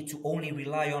only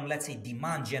rely on, let's say,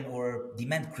 demand gen or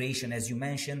demand creation, as you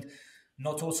mentioned,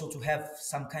 not also to have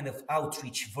some kind of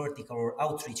outreach vertical or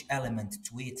outreach element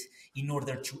to it in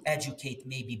order to educate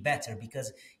maybe better,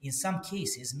 because in some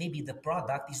cases maybe the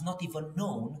product is not even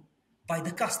known by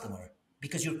the customer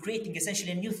because you're creating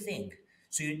essentially a new thing.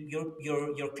 So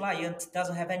your client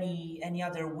doesn't have any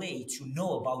other way to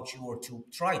know about you or to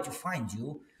try to find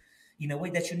you, in a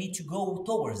way that you need to go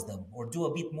towards them or do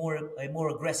a more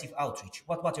aggressive outreach.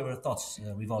 What are your thoughts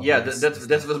revolving? Yeah,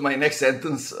 that was my next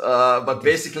sentence. But okay.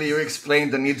 Basically, you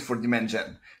explained the need for demand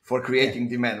gen, for creating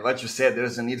demand. What you said,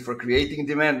 there's a need for creating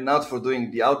demand, not for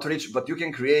doing the outreach, but you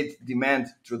can create demand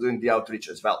through doing the outreach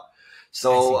as well.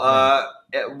 So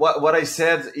what I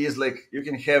said is, like, you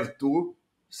can have two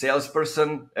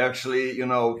salesperson actually, you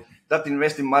know, not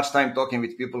investing much time talking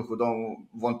with people who don't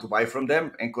want to buy from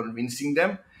them and convincing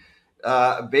them.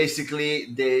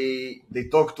 Basically, they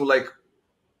talk to, like,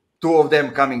 two of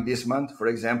them coming this month, for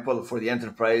example, for the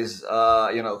enterprise,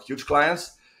 you know, huge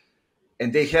clients,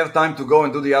 and they have time to go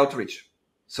and do the outreach.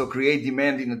 So create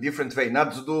demand in a different way,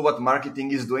 not to do what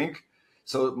marketing is doing.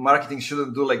 So marketing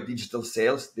shouldn't do like digital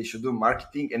sales. They should do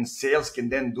marketing, and sales can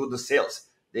then do the sales.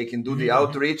 They can do the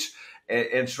outreach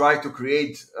and try to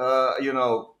create, you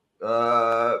know,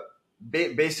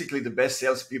 basically the best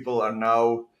salespeople are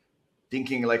now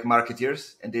thinking like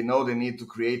marketeers, and they know they need to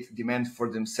create demand for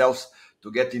themselves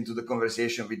to get into the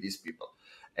conversation with these people.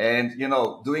 And, you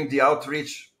know, doing the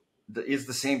outreach is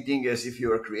the same thing as if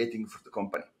you are creating for the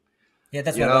company. Yeah,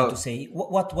 that's what I want to say.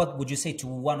 What would you say to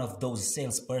one of those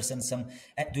salespersons?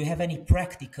 Do you have any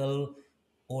practical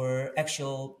or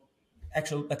actual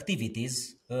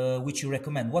activities which you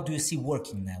recommend? What do you see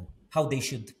working now? How they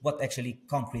should? What actually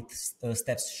concrete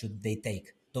steps should they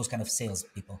take? Those kind of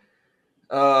salespeople.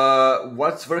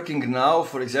 What's working now?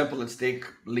 For example, let's take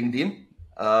LinkedIn.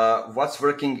 What's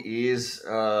working is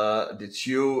that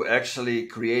you actually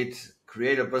create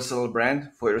a personal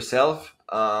brand for yourself.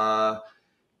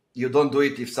 You don't do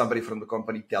it if somebody from the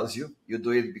company tells you. You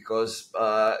do it because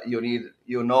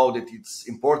you know that it's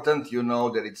important. You know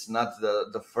that it's not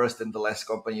the first and the last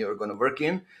company you're going to work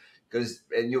in,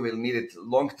 and you will need it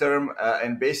long term.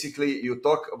 And basically, you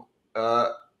talk.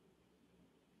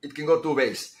 It can go two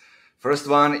ways. First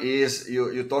one is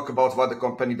you talk about what the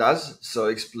company does. So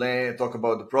talk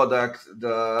about the product,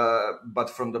 but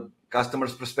from the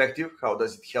customer's perspective, how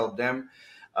does it help them?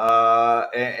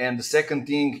 And the second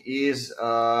thing is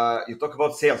you talk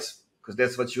about sales, because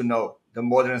that's what you know, the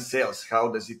modern sales. How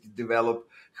does it develop?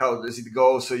 How does it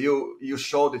go? So you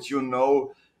show that you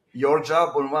know your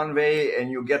job in one way,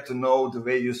 and you get to know the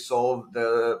way you solve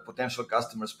the potential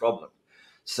customer's problem.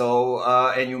 So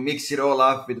and you mix it all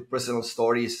up with personal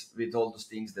stories, with all those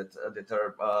things that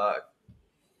are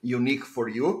unique for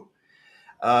you.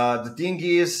 The thing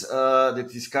is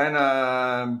that is kind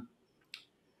of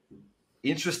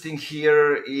interesting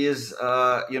here is,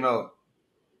 you know,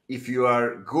 if you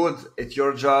are good at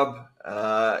your job,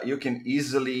 you can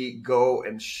easily go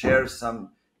and share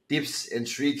some tips and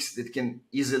tricks that can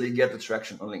easily get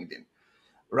attraction on LinkedIn,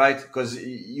 right? Because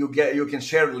you can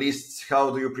share lists. How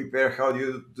do you prepare? How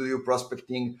do you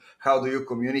prospecting? How do you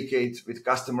communicate with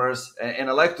customers? And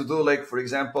I like to do, like, for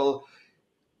example,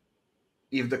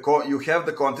 if you have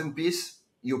the content piece,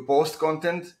 you post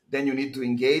content, then you need to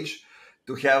engage.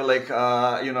 To have, like,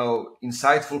 you know,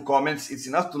 insightful comments. It's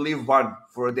enough to leave one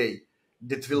for a day.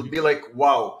 That will be like,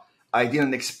 wow, I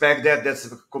didn't expect that.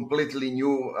 That's a completely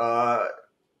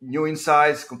new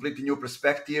insights, completely new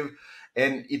perspective.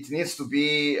 And it needs to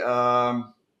be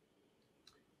an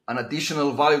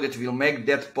additional value that will make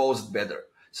that post better.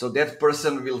 So that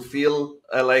person will feel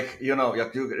like, you know,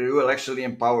 you are actually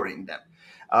empowering them.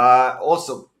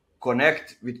 Also,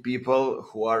 connect with people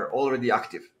who are already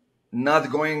active.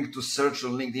 Not going to search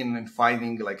on LinkedIn and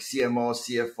finding like CMOs,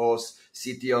 CFOs,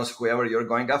 CTOs, whoever you're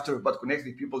going after, but connect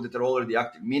with people that are already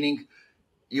active. Meaning,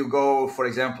 you go, for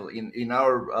example, in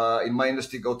my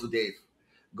industry, go to Dave,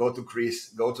 go to Chris,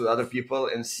 go to other people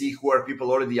and see who are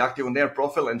people already active on their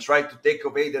profile and try to take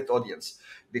away that audience,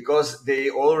 because they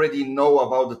already know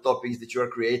about the topics that you are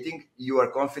creating. You are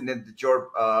confident that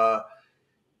your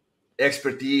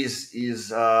expertise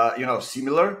is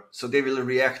similar, so they will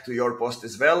react to your post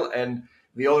as well. And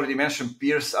we already mentioned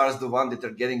peers are the one that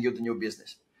are getting you the new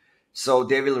business, so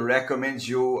they will recommend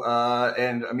you.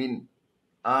 And I mean,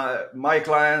 my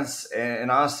clients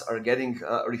and us are getting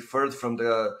referred from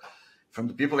the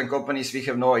people and companies we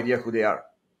have no idea who they are.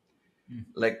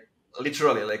 Like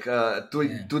literally, like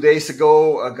two days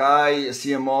ago, a guy, a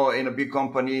CMO in a big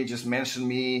company, just mentioned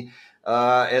me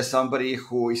as somebody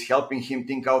who is helping him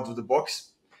think out of the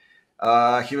box.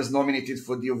 He was nominated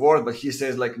for the award, but he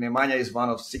says like Nemanja is one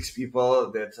of 6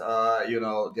 people that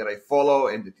that I follow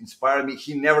and that inspire me.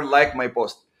 He never liked my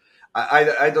post.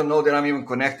 I don't know that I'm even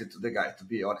connected to the guy, to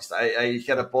be honest. I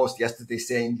had a post yesterday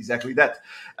saying exactly that,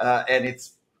 and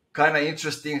it's kind of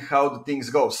interesting how the things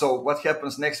go. So what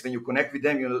happens next when you connect with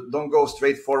them? You don't go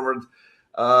straight forward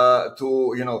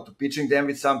to pitching them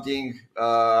with something.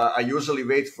 I usually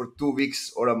wait for 2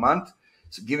 weeks or a month,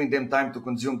 so giving them time to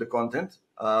consume the content.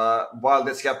 While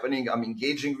that's happening, I'm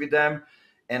engaging with them.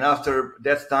 And after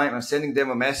that time, I'm sending them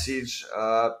a message.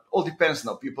 All depends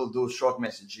now. People do short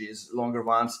messages, longer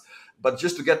ones, but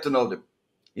just to get to know them.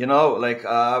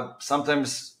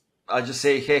 Sometimes I just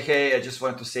say, hey, I just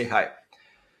want to say hi.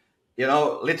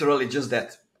 Literally just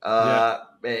that.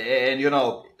 And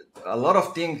a lot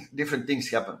of different things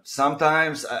happen.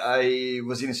 Sometimes I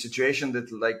was in a situation that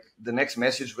like the next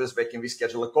message was, can we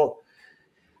schedule a call?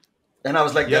 And I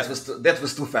was like, that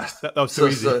was too fast. That was too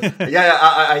easy.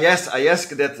 I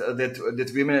asked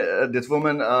that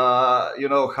woman,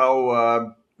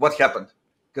 how what happened,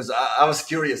 because I was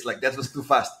curious. Like that was too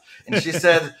fast. And she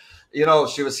said,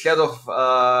 she was head of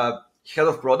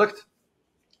product,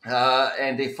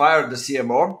 and they fired the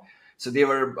CMO. So they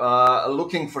were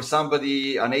looking for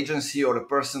somebody, an agency or a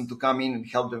person to come in and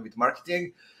help them with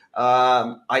marketing.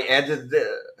 I added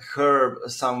her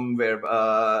somewhere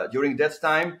during that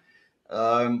time.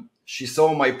 She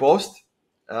saw my post.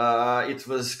 It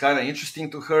was kind of interesting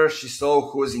to her. She saw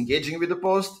who was engaging with the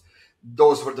post.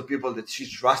 Those were the people that she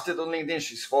trusted on LinkedIn.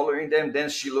 She's following them. Then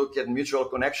she looked at mutual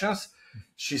connections.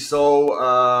 She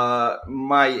saw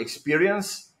my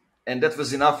experience, and that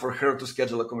was enough for her to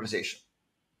schedule a conversation.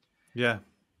 Yeah.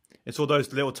 It's all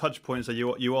those little touch points that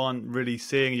you aren't really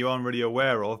seeing, you aren't really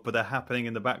aware of, but they're happening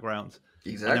in the background.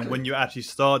 Exactly. And then when you actually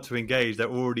start to engage, they're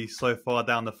already so far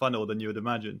down the funnel than you would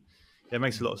imagine. It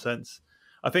makes a lot of sense.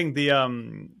 I think the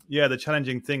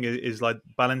challenging thing is like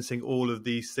balancing all of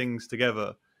these things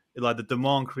together. Like the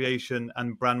demand creation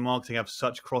and brand marketing have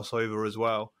such crossover as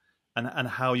well, and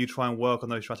how you try and work on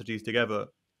those strategies together.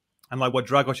 And like what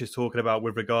Dragos is talking about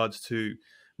with regards to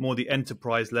more the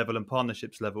enterprise level and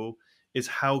partnerships level is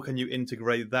how can you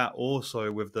integrate that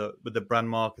also with the brand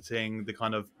marketing, the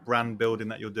kind of brand building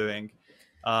that you're doing.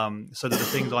 So that the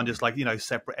things aren't just like,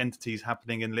 separate entities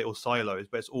happening in little silos,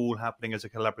 but it's all happening as a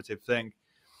collaborative thing.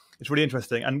 It's really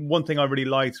interesting. And one thing I really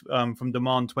liked from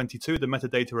Demand 22, the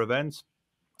metadata events,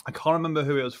 I can't remember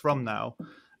who it was from now.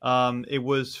 It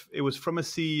was from a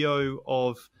CEO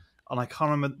of, and I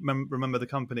can't remember the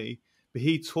company, but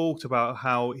he talked about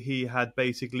how he had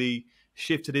basically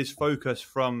shifted his focus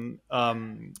from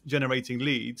generating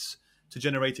leads to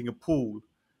generating a pool.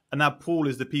 And that pool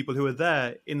is the people who are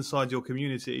there inside your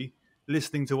community,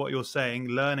 listening to what you're saying,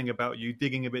 learning about you,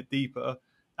 digging a bit deeper.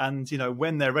 And,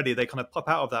 when they're ready, they kind of pop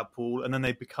out of that pool and then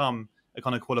they become a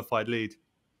kind of qualified lead.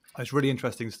 It's really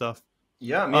interesting stuff.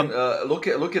 Yeah, I mean, look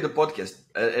at the podcast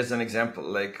as an example.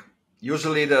 Like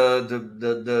usually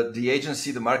the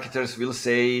agency, the marketers will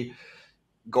say,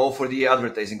 go for the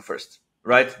advertising first,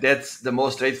 right? That's the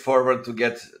most straightforward to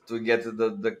get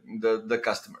the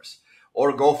customers,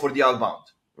 or go for the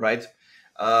outbound. Right.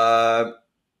 I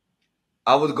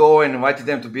would go and invite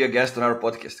them to be a guest on our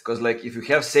podcast, because like if you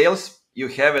have sales, you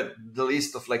have the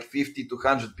list of like 50 to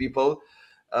 100 people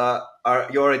are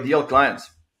your ideal clients,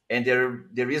 and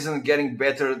there isn't getting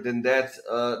better than that.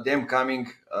 Them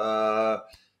coming to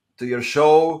your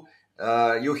show,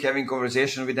 you having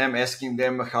conversation with them, asking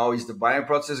them how is the buying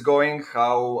process going,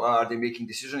 how are they making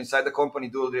decisions inside the company,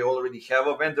 do they already have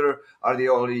a vendor, are they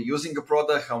already using a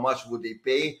product, how much would they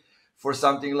pay for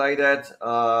something like that,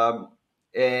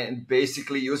 and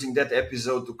basically using that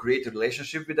episode to create a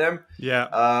relationship with them.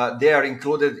 Yeah, they are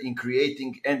included in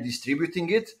creating and distributing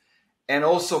it, and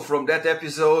also from that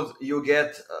episode you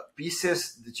get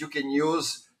pieces that you can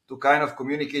use to kind of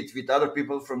communicate with other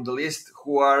people from the list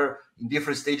who are in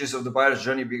different stages of the buyer's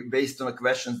journey based on the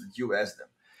questions that you ask them.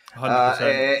 100%.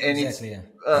 And Exactly.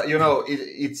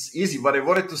 it's easy. But I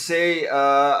wanted to say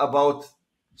about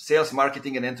sales,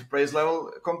 marketing, and enterprise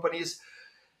level companies.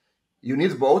 You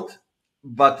need both,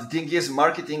 but the thing is,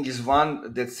 marketing is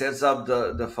one that sets up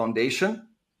the foundation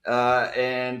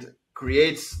and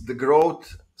creates the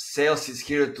growth. Sales is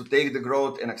here to take the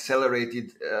growth and accelerate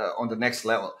it on the next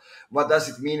level. What does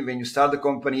it mean when you start the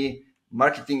company?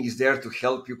 Marketing is there to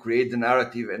help you create the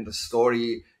narrative and the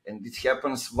story, and it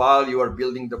happens while you are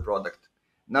building the product.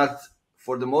 Not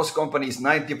for the most companies,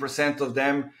 90% of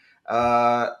them,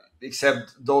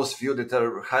 except those few that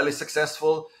are highly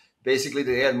successful, basically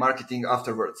they add marketing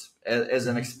afterwards as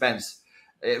an expense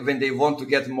when they want to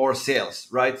get more sales,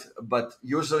 right? But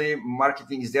usually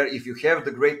marketing is there if you have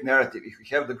the great narrative, if you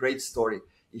have the great story,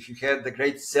 if you have the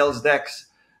great sales decks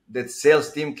that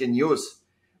sales team can use.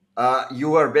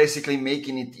 You are basically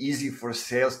making it easy for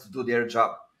sales to do their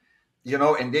job,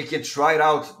 and they can try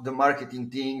out the marketing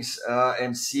things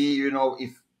and see,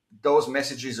 if those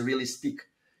messages really stick.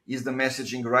 Is the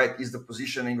messaging right? Is the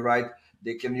positioning right?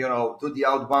 They can, do the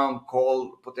outbound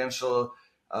call potential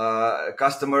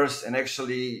customers and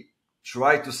actually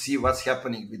try to see what's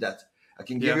happening with that. I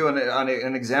can give you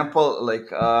an example. Like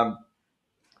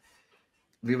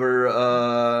we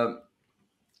were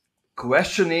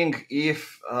questioning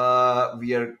if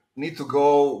we need to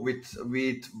go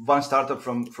with one startup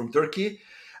from Turkey.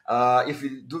 If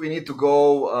we need to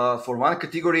go for one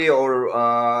category, or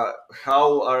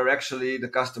how are actually the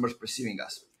customers perceiving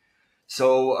us.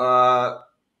 So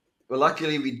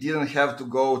luckily we didn't have to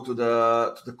go to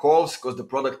the calls, because the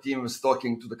product team was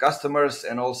talking to the customers,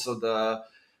 and also the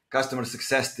customer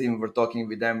success team were talking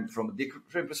with them from a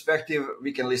different perspective.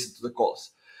 We can listen to the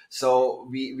calls. So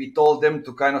we told them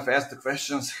to kind of ask the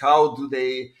questions: how do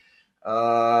they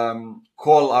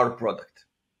call our product?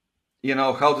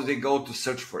 How do they go to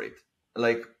search for it?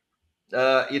 Like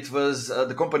it was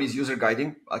the company's user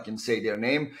guiding. I can say their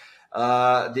name.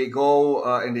 They go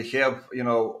and they have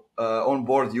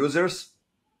onboard users.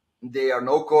 They are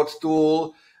no-code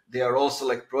tool. They are also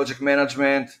like project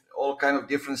management, all kind of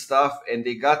different stuff, and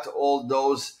they got all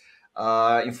those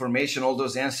information, all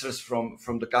those answers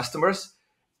from the customers,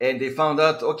 and they found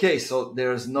out, okay, so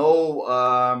there's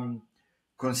no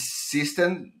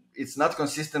consistent. It's not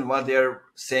consistent what they're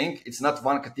saying. It's not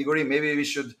one category. Maybe we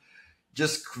should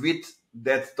just quit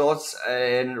that thoughts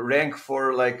and rank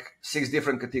for like 6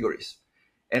 different categories.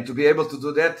 And to be able to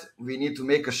do that, we need to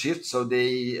make a shift. So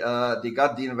they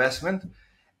got the investment,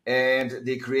 and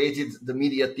they created the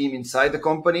media team inside the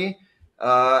company.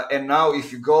 And now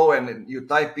if you go and you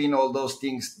type in all those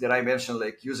things that I mentioned,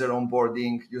 like user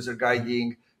onboarding, user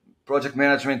guiding, project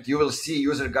management, you will see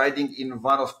user guiding in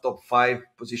one of top 5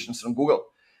 positions on Google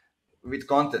with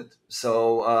content.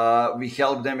 So we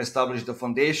help them establish the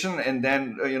foundation, and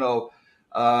then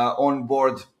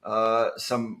onboard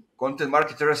some content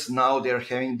marketers. Now they're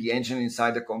having the engine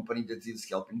inside the company that is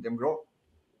helping them grow.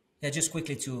 Yeah, just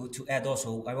quickly to add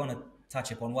also, I want to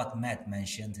touch upon what Matt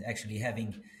mentioned, actually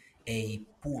having a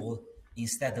pool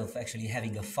instead of actually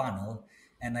having a funnel.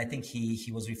 And I think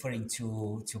he was referring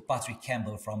to Patrick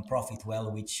Campbell from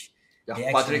Profitwell, which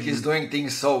Patrick is doing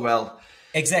things so well.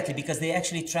 Exactly, because they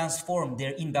actually transformed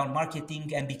their inbound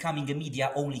marketing and becoming a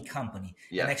media-only company.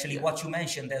 Yeah, and actually what you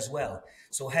mentioned as well.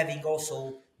 So having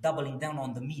also doubling down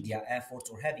on the media efforts,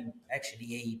 or having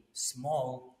actually a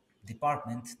small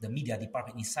department, the media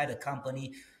department inside a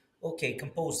company, okay,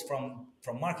 composed from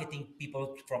marketing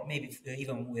people, from maybe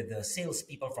even with sales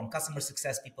people, from customer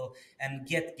success people, and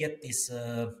get these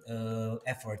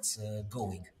efforts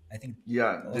going. I think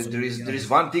there is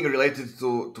one thing related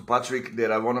to Patrick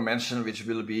that I want to mention, which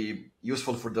will be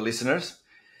useful for the listeners.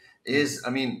 Is, I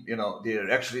mean,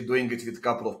 they're actually doing it with a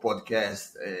couple of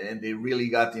podcasts, and they really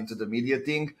got into the media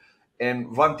thing.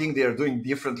 And one thing they are doing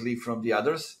differently from the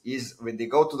others is when they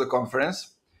go to the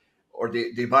conference, or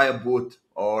they buy a booth,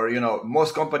 or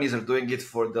most companies are doing it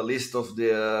for the list of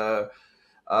the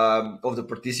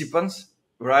participants,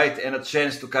 right? And a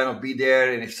chance to kind of be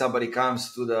there, and if somebody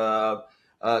comes to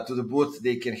the booth,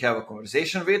 they can have a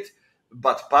conversation with.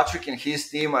 But Patrick and his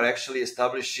team are actually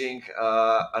establishing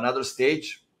another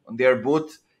stage on their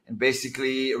booth, and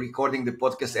basically recording the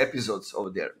podcast episodes over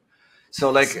there.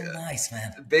 So so nice,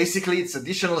 man. Basically it's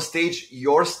additional stage,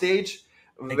 your stage,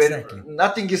 Exactly. when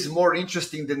nothing is more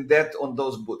interesting than that on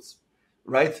those booths,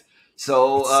 right?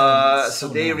 So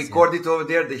they nice, record it over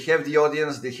there. They have the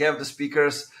audience, they have the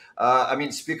speakers.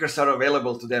 Speakers are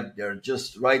available to them. They're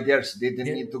just right there, so they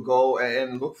didn't need to go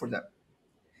and look for them.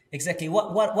 Exactly.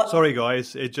 What? Sorry,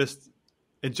 guys. It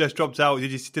just dropped out.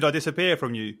 Did I disappear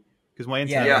from you? Because my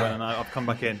internet went and I've come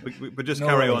back in. But just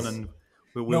carry on, and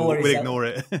we'll ignore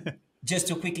it. just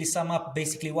to quickly sum up,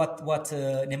 basically what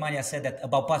Nemanja said that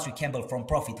about Patrick Campbell from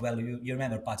Profit. Well, you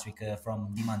remember Patrick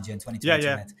from Nemanja in Yeah, 2022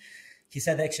 yeah, Met. He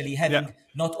said actually yeah. having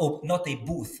not a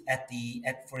booth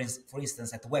for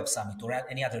instance at the Web Summit or at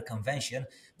any other convention,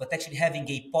 but actually having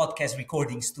a podcast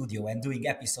recording studio and doing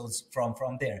episodes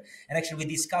from there. And actually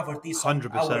we discovered this on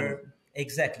 100%.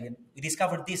 we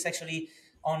discovered this actually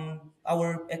on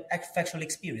our factual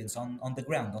experience on the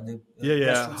ground, on the Yeah,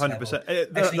 yeah, grassroots level.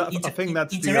 100%. I think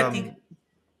that's Interacting.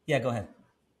 Yeah, go ahead.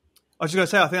 I was just going to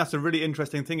say, I think that's a really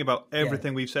interesting thing about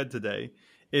everything Yeah. we've said today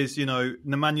is,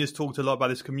 Nemanja's talked a lot about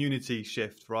this community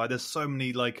shift, right? There's so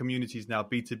many like communities now,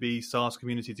 B2B, SaaS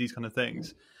communities, these kind of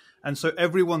things. And so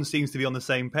everyone seems to be on the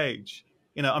same page.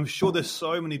 I'm sure there's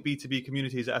so many B2B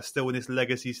communities that are still in this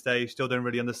legacy stage, still don't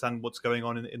really understand what's going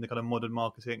on in the kind of modern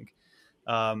marketing,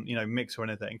 mix or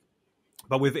anything.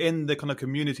 But within the kind of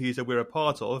communities that we're a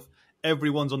part of,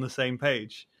 everyone's on the same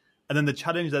page. And then the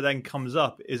challenge that then comes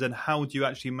up is then how do you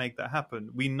actually make that happen?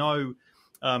 We know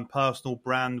personal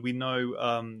brand, we know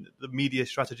the media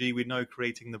strategy, we know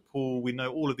creating the pool, we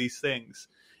know all of these things.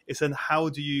 It's then how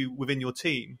do you, within your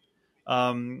team,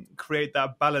 create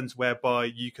that balance whereby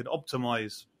you can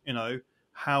optimize,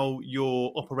 how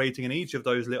you're operating in each of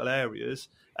those little areas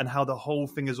and how the whole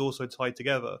thing is also tied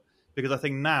together. Because I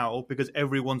think now, because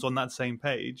everyone's on that same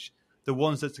page, the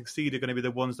ones that succeed are going to be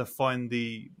the ones that find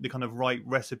the kind of right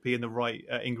recipe and the right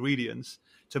ingredients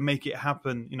to make it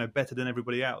happen, better than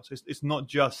everybody else. It's not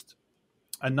just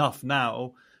enough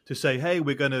now to say, hey,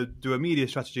 we're going to do a media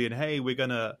strategy and hey, we're going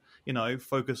to,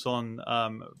 focus on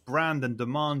brand and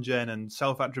demand gen and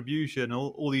self-attribution,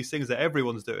 all these things that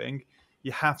everyone's doing.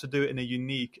 You have to do it in a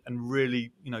unique and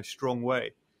really, strong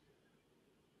way.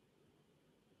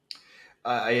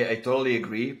 I totally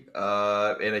agree.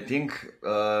 And I think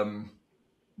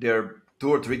there are 2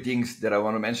 or 3 things that I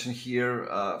want to mention here.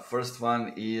 First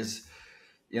one is,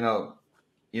 you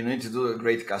need to do a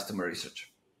great customer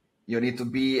research. You need to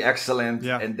be excellent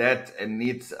and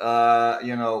it,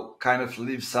 kind of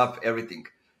lifts up everything.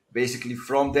 Basically,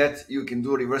 from that, you can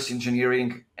do reverse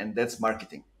engineering, and that's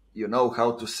marketing. You know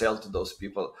how to sell to those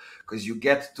people because you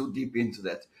get too deep into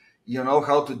that. You know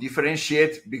how to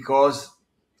differentiate because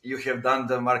you have done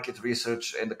the market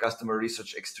research and the customer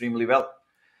research extremely well.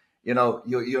 You know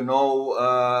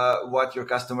what your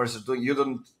customers are doing.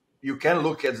 You can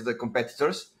look at the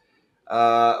competitors,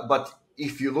 but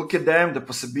if you look at them, the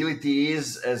possibility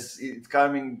is, as it's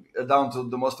coming down to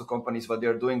the most of companies, what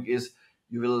they're doing is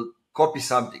you will copy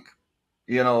something,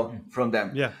 from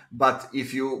them. Yeah. But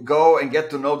if you go and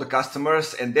get to know the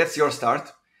customers and that's your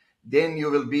start, then you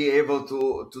will be able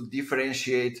to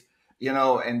differentiate,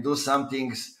 and do some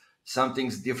things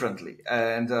differently.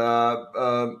 And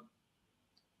to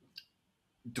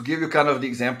give you kind of the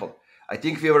example, I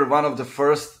think we were one of the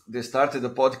first. They started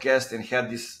the podcast and had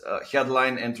this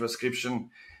headline and transcription,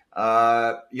 in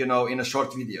a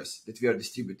short videos that we are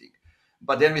distributing.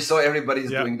 But then we saw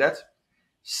everybody's doing that.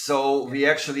 So we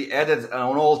actually added an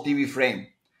all TV frame.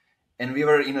 And we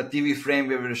were in a TV frame,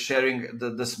 we were sharing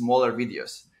the smaller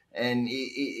videos. And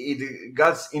it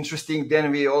got interesting.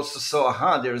 Then we also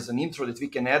saw, there's an intro that we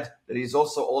can add that is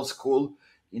also old school.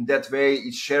 In that way,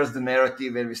 it shares the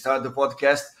narrative when we start the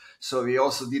podcast. So we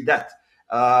also did that.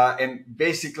 And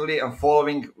basically, I'm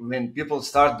following when people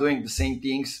start doing the same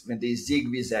things, when they zig,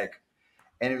 we zag.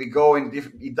 And we go in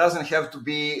different, it doesn't have to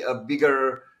be a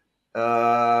bigger,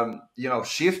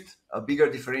 shift, a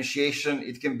bigger differentiation.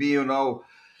 It can be,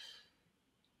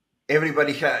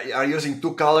 everybody are using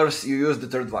 2 colors, you use the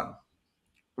third one,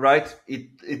 right?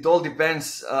 It all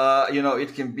depends.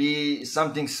 It can be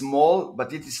something small,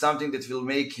 but it is something that will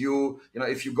make you,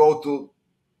 if you go to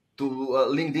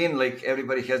LinkedIn, like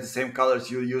everybody has the same colors,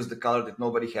 you use the color that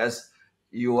nobody has.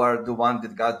 You are the one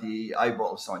that got the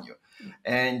eyeballs on you.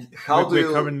 And how do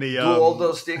you do all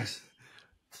those things?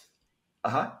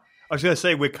 I was going to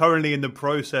say we're currently in the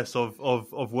process of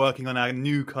working on our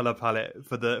new color palette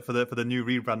for the new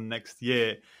rebrand next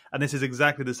year, and this is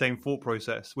exactly the same thought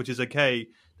process, which is okay.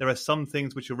 There are some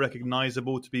things which are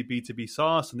recognizable to be B2B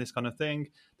SaaS and this kind of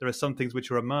thing. There are some things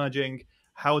which are emerging.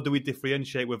 How do we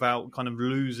differentiate without kind of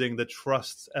losing the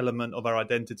trust element of our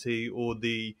identity or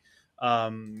the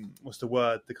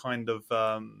the kind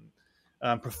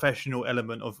of professional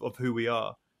element of who we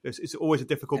are? It's always a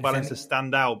difficult balance to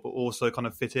stand out, but also kind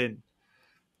of fit in.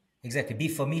 Exactly, be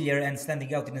familiar and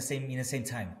standing out in the same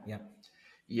time. Yeah.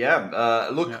 Yeah.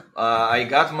 I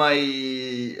got my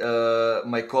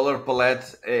my color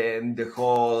palette and the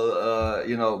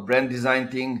whole brand design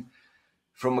thing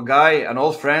from a guy, an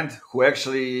old friend who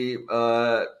actually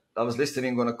I was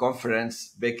listening on a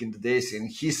conference back in the days,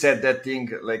 and he said that thing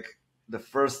like the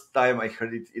first time I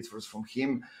heard it, it was from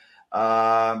him.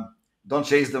 Don't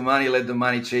chase the money, let the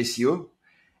money chase you.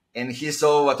 And he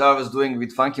saw what I was doing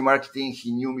with funky marketing.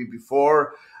 He knew me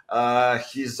before.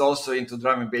 He's also into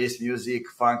drum and bass music,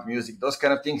 funk music, those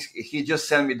kind of things. He just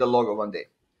sent me the logo one day.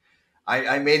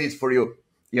 I made it for you.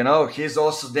 You know, he's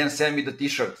also then sent me the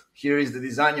t-shirt. Here is the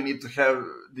design. You need to have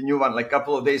the new one. Like a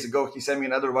couple of days ago, he sent me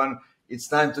another one. It's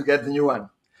time to get the new one.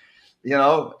 You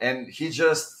know, and he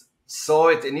just saw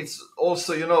it. And it's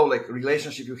also, you know, like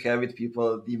relationship you have with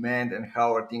people, demand, and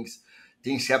how are things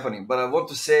happening. But I want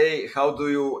to say, how do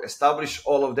you establish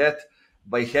all of that?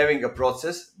 By having a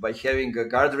process, by having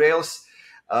guardrails,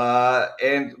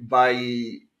 and by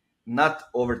not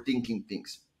overthinking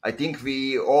things. I think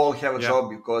we all have a job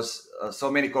because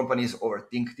so many companies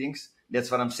overthink things.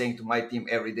 That's what I'm saying to my team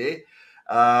every day.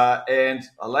 And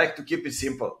I like to keep it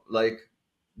simple. Like,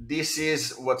 this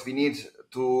is what we need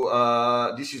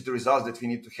to, this is the results that we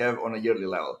need to have on a yearly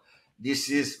level. This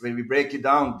is, when we break it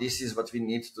down, this is what we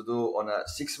need to do on a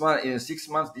 6 month, in 6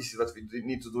 months. This is what we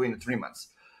need to do in 3 months.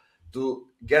 To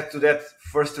get to that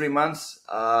first 3 months,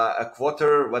 a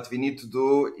quarter, what we need to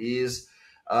do is,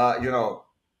 you know,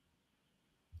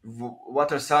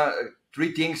 what are some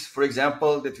 3 things, for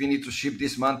example, that we need to ship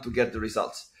this month to get the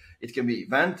results. It can be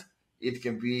event, it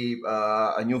can be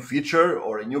a new feature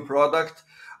or a new product,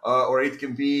 or it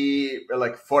can be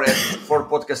like 4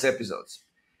 podcast episodes.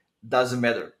 Doesn't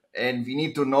matter. And we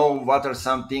need to know what are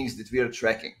some things that we are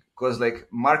tracking, because like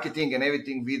marketing and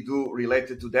everything we do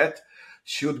related to that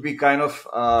should be kind of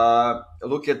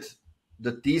look at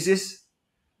the thesis,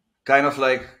 kind of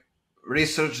like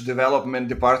research development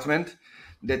department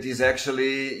that is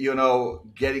actually, you know,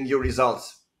 getting you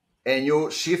results, and you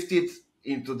shift it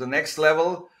into the next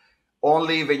level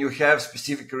only when you have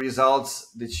specific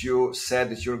results that you said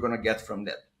that you're going to get from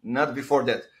that, not before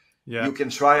that. You can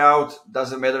try out,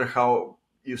 doesn't matter how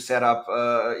you set up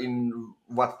in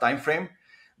what time frame,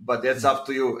 but that's up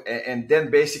to you. And then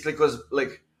basically, because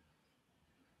like,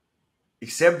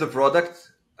 except the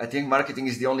product, I think marketing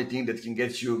is the only thing that can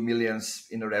get you millions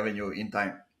in revenue in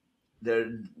time.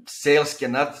 Their sales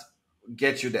cannot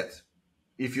get you that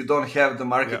if you don't have the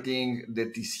marketing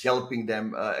that is helping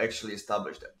them actually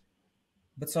establish that.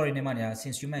 But sorry, Nemanja,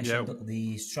 since you mentioned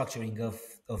the structuring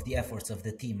of the efforts of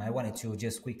the team, I wanted to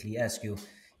just quickly ask you,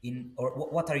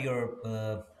 what are your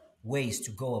ways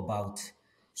to go about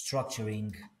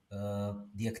structuring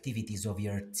the activities of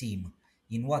your team?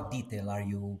 In what detail are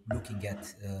you looking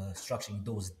at structuring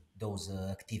those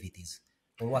activities,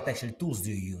 or what actual tools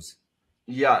do you use?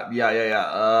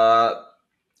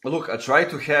 Look, I try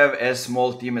to have as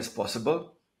small team as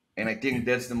possible. And I think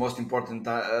that's the most important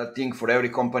thing for every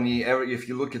company. If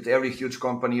you look at every huge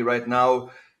company right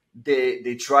now,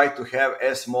 they try to have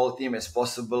as small team as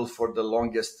possible for the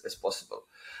longest as possible.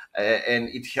 And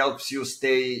it helps you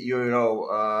stay,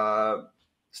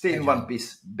 stay in one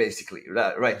piece, basically,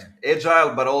 right?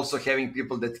 Agile, but also having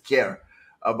people that care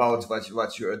about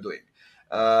what you are doing.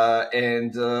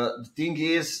 And the thing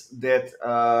is that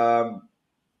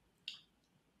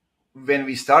when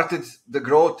we started the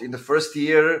growth in the first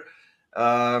year,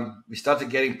 we started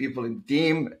getting people in the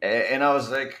team, and I was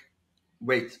like,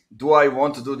 wait, do I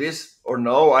want to do this or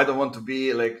no? I don't want to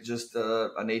be like just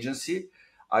an agency.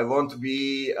 I want to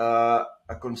be a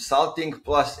consulting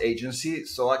plus agency,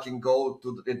 so I can go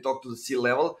to and talk to the C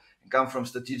level and come from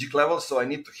strategic level. So I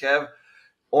need to have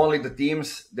only the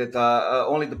teams that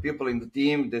only the people in the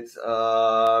team that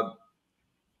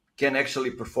can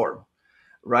actually perform,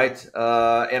 right?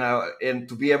 And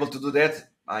to be able to do that,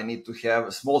 I need to have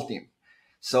a small team.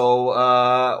 So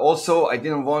also, I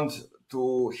didn't want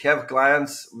to have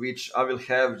clients which I will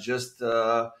have just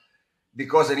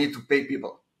because I need to pay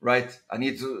people. Right,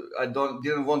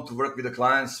 didn't want to work with the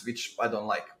clients which I don't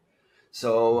like.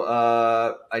 So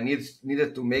I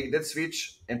needed to make that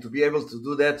switch, and to be able to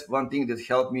do that, one thing that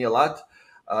helped me a lot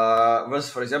was,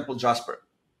 for example, Jasper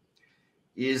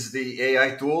is the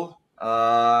AI tool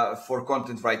for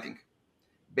content writing.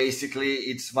 Basically,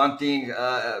 it's one thing.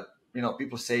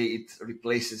 People say it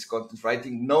replaces content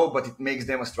writing. No, but it makes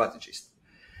them a strategist.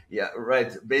 Yeah,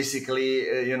 right. Basically,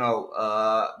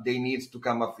 they need to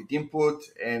come up with input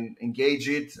and engage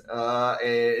it, and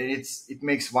it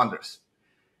makes wonders.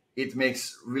 It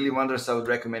makes really wonders. I would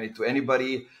recommend it to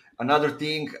anybody. Another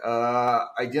thing,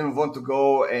 I didn't want to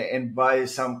go and buy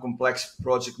some complex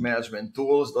project management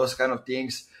tools, those kind of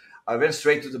things. I went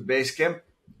straight to the Basecamp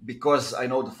because I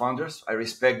know the founders. I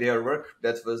respect their work.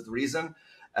 That was the reason.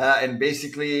 And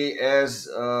basically, as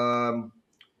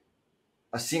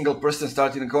a single person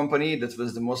starting a company, that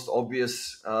was the most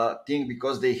obvious thing,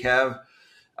 because they have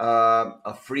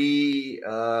a free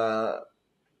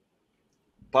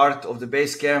part of the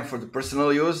Basecamp for the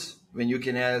personal use when you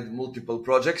can add multiple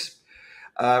projects.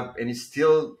 And it's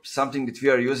still something that we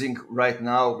are using right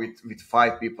now with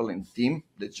 5 people in the team.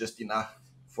 That's just enough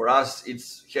for us. It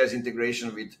has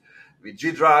integration with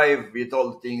G Drive, with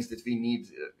all the things that we need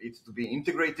it to be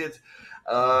integrated.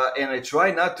 And I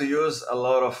try not to use a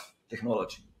lot of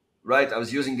technology, right? I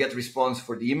was using GetResponse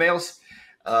for the emails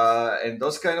and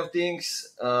those kind of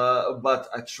things. But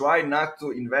I try not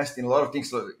to invest in a lot of things.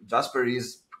 So Jasper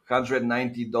is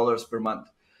 $190 per month.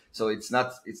 So it's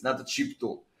not a cheap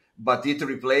tool, but it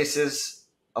replaces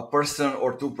a person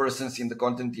or 2 persons in the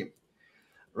content team,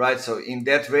 right? So in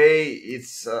that way,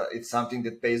 it's something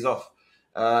that pays off.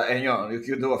 And you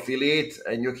can do affiliate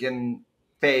and you can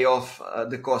pay off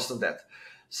the cost of that.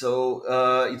 So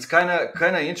it's kind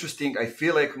of interesting. I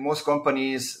feel like most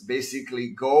companies basically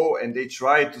go and they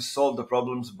try to solve the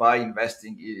problems by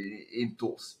investing in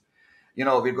tools.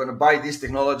 We're going to buy this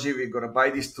technology, we're going to buy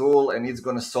this tool, and it's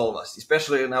going to solve us.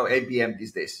 Especially now ABM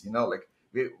these days.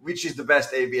 Which is the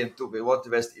best ABM tool? We want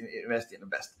to invest in the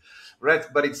best, right?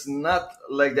 But it's not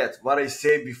like that. What I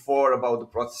said before about the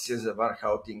processes, about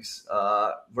how things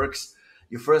works.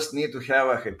 You first need to have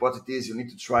a hypothesis. You need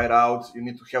to try it out. You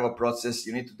need to have a process.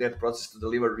 You need to that process to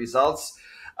deliver results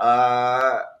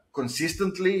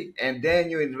consistently, and then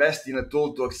you invest in a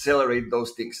tool to accelerate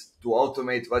those things, to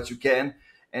automate what you can,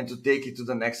 and to take it to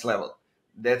the next level.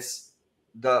 That's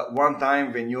the one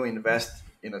time when you invest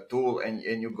in a tool and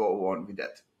you go on with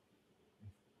that.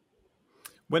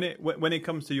 When it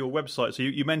comes to your website, so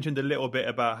you mentioned a little bit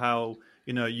about how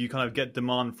you kind of get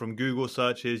demand from Google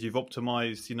searches. You've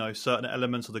optimized certain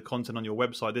elements of the content on your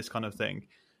website, this kind of thing.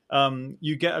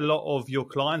 You get a lot of your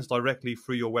clients directly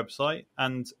through your website.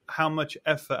 And how much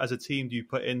effort as a team do you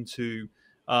put into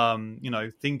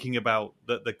thinking about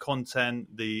the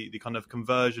content, the kind of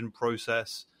conversion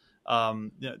process,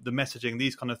 the messaging,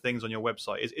 these kind of things on your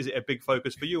website? Is it a big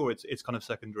focus for you, or it's kind of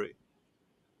secondary?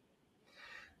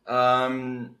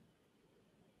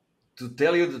 To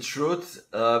tell you the truth,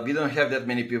 we don't have that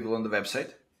many people on the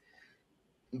website,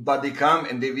 but they come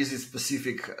and they visit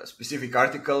specific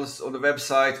articles on the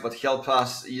website. What helps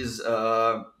us is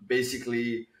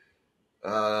basically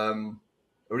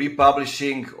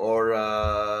republishing, or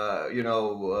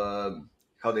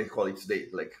how they call it today,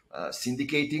 like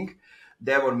syndicating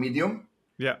them on Medium.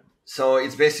 Yeah. So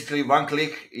it's basically one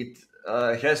click. It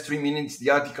has 3 minutes. The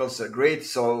articles are great.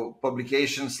 So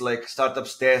publications like Startup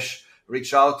Stash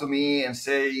reach out to me and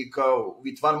say,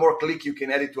 with one more click, you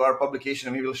can add it to our publication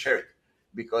and we will share it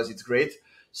because it's great.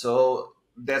 So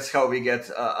that's how we get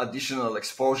additional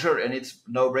exposure, and it's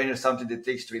no-brainer, something that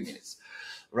takes 3 minutes,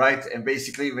 right? And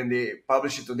basically when they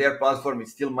publish it to their platform,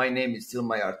 it's still my name, it's still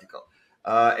my article.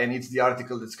 And it's the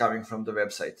article that's coming from the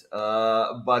website.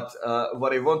 But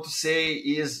what I want to say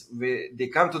is they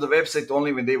come to the website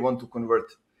only when they want to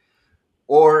convert.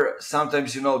 Or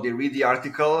sometimes, they read the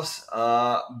articles,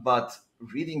 but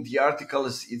reading the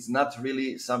articles is not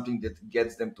really something that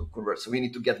gets them to convert. So we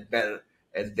need to get better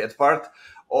at that part.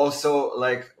 Also,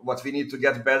 like what we need to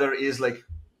get better is like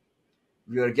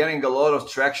we are getting a lot of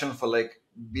traction for like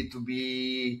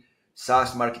B2B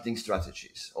SaaS marketing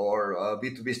strategies or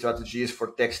B2B strategies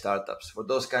for tech startups, for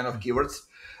those kind of keywords.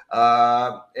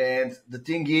 And the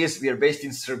thing is, we are based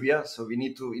in Serbia, so we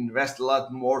need to invest a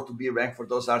lot more to be ranked for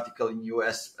those articles in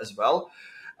US as well.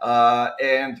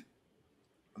 And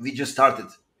we just started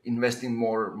investing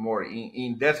more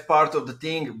in that part of the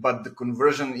thing, but the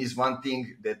conversion is one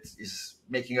thing that is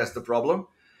making us the problem.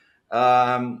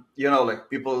 Like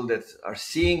people that are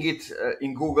seeing it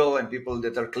in Google and people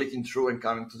that are clicking through and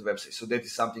coming to the website. So that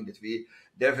is something that we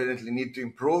definitely need to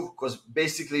improve, because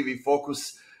basically we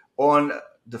focus on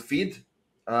the feed,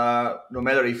 no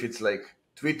matter if it's like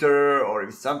Twitter or if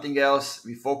it's something else.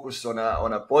 We focus on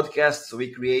a podcast, so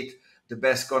we create the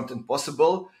best content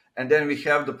possible, and then we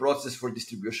have the process for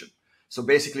distribution. So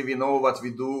basically we know what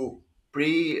we do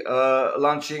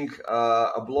pre-launching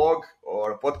a blog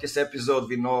or a podcast episode.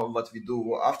 We know what we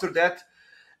do after that,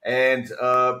 and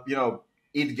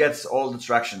it gets all the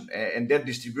traction, and that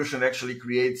distribution actually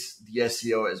creates the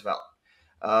SEO as well.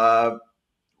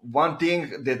 One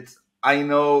thing that I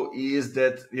know is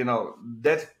that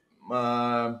that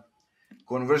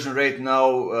conversion rate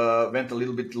now went a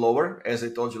little bit lower. As I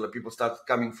told you, like people start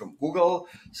coming from Google.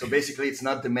 So basically it's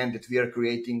not demand that we are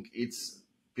creating, it's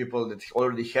people that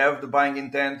already have the buying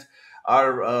intent,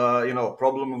 are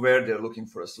problem aware, they're looking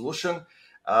for a solution.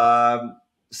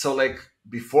 So like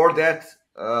before that,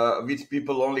 with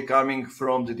people only coming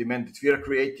from the demand that we are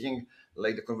creating,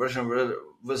 like the conversion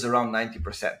was around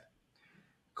 90%.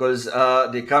 because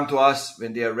they come to us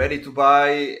when they are ready to buy,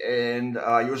 and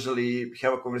I usually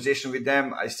have a conversation with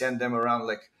them. I send them around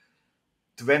like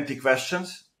 20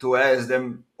 questions to ask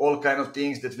them all kind of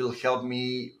things that will help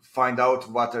me find out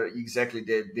what are exactly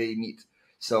they need.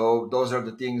 So those are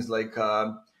the things like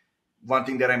one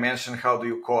thing that I mentioned: how do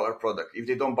you call our product? If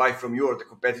they don't buy from you or the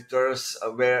competitors,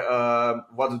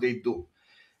 what do they do?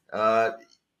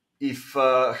 If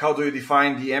how do you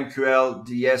define the MQL,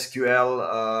 the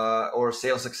SQL, or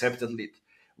sales accepted lead?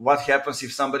 What happens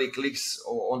if somebody clicks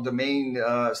on the main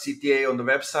CTA on the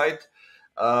website?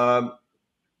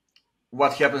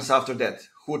 What happens after that?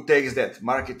 Who takes that?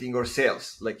 Marketing or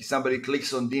sales? Like if somebody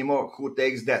clicks on demo, who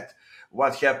takes that?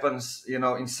 What happens,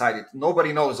 inside it?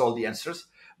 Nobody knows all the answers,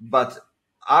 but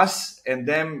us and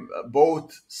them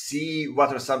both see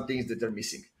what are some things that are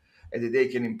missing and that they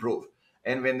can improve.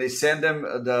 And when they send them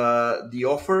the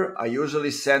offer, I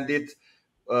usually send it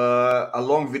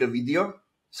along with a video.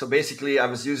 So basically, I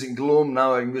was using Gloom,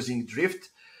 now I'm using Drift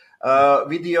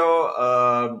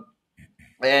video,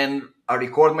 and I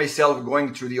record myself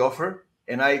going through the offer,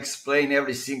 and I explain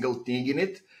every single thing in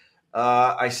it.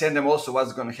 I send them also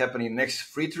what's going to happen in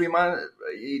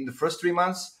the first 3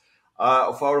 months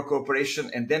of our cooperation,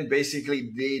 and then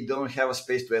basically they don't have a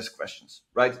space to ask questions,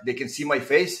 right? They can see my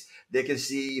face, they can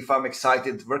see if I'm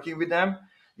excited working with them,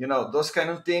 those kind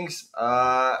of things,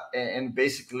 and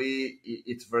basically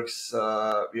it works,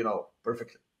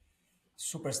 perfectly.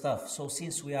 Super stuff. So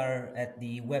since we are at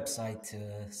the website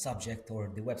subject,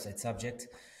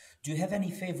 do you have any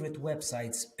favorite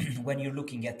websites when you're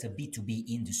looking at the B2B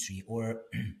industry, or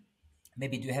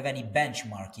maybe do you have any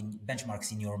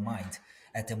benchmarks in your mind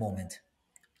at the moment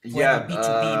for any Yeah,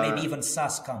 B2B, maybe even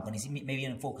SaaS companies, maybe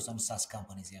even focus on SaaS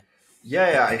companies? Yeah.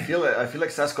 yeah. I feel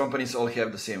like SaaS companies all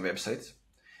have the same websites,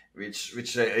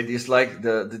 which I dislike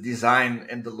the design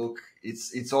and the look.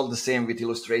 It's all the same with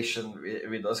illustration,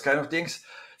 with those kind of things.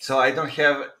 So I don't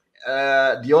have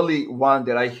the only one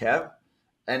that I have,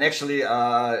 and actually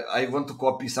I want to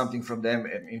copy something from them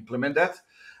and implement that.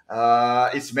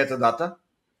 It's metadata.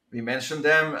 We mentioned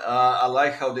them. I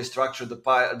like how they structure the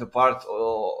part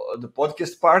or the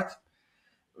podcast part,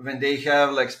 when they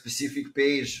have like specific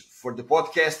page for the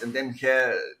podcast, and then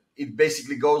it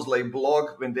basically goes like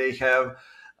blog when they have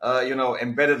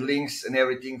embedded links and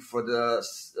everything for the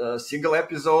single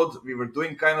episode. We were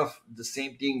doing kind of the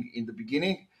same thing in the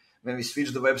beginning. When we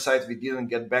switched the website, we didn't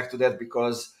get back to that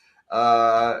because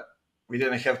we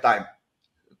didn't have time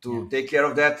to take care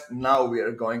of that. Now we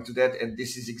are going to that, and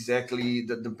this is exactly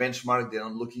the benchmark that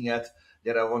I'm looking at,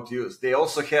 that I want to use. They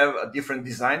also have a different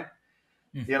design.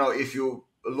 If you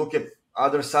look at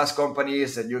other SaaS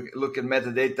companies and you look at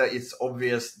metadata, it's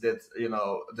obvious that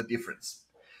the difference.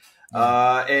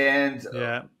 And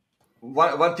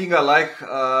one thing I like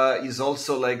is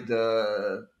also like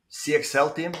the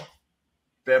CXL team,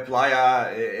 Pep,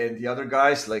 Laya, and the other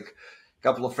guys. Like a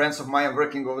couple of friends of mine are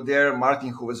working over there. Martin,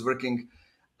 who was working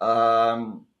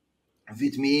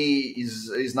with me,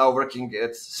 is now working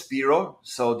at Spiro,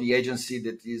 so the agency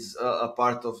that is a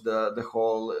part of the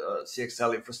whole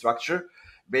CXL infrastructure.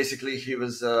 Basically, he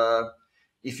was.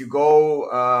 If you go,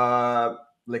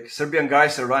 like Serbian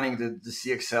guys are running the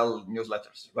CXL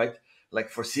newsletters, right? Like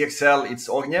for CXL, it's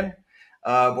Ognjen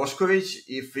Bošković.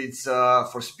 If it's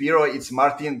for Spiro, it's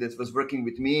Martin that was working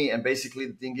with me. And basically,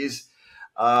 the thing is,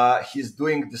 he's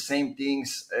doing the same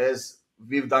things as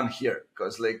we've done here.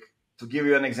 Because, like, to give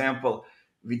you an example,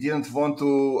 we didn't want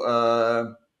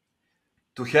to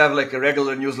have like a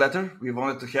regular newsletter. We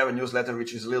wanted to have a newsletter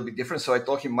which is a little bit different. So I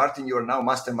told him, Martin, you are now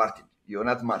Master Martin. You're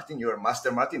not Martin, you're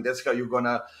Master Martin. That's how you're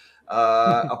gonna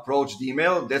approach the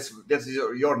email. That's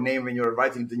your name when you're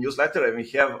writing the newsletter. And we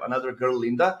have another girl,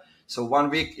 Linda. So 1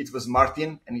 week it was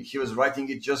Martin, and he was writing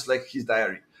it just like his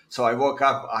diary. So I woke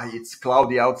up, it's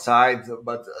cloudy outside,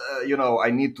 but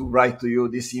I need to write to you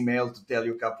this email to tell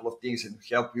you a couple of things and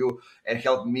help you and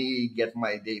help me get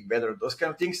my day better, those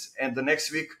kind of things. And the next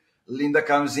week, Linda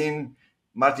comes in.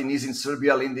 Martin is in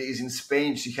Serbia, Linda is in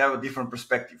Spain. She have a different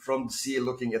perspective from the sea,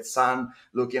 looking at sun,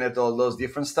 looking at all those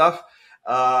different stuff.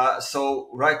 So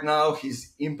right now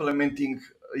he's implementing,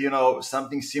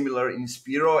 something similar in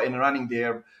Spiro and running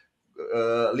their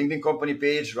LinkedIn company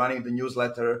page, running the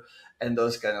newsletter and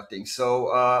those kind of things. So,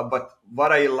 but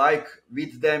what I like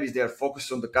with them is they are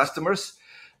focused on the customers.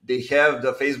 They have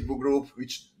the Facebook group,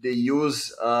 which they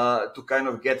use to kind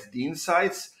of get the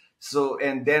insights. So,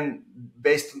 and then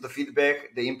based on the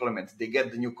feedback, they implement. They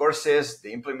get the new courses,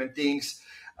 they implement things,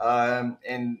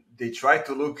 and they try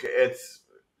to look at,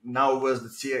 now was the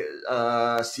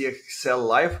CXL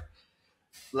Live.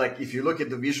 Like if you look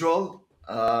at the visual,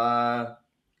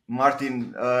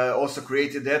 Martin also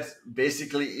created that.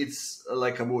 Basically, it's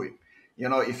like a movie. You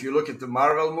know, if you look at the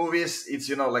Marvel movies, it's,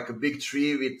 you know, like a big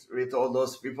tree with all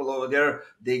those people over there.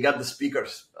 They got the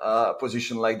speakers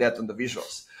positioned like that on the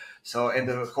visuals. So, and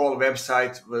the whole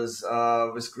website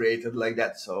was created like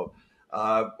that. So,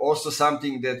 also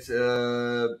something that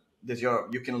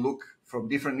you can look from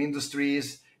different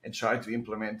industries and try to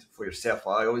implement for yourself.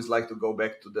 I always like to go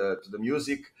back to the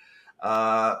music,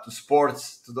 to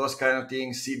sports, to those kind of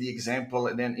things, see the example,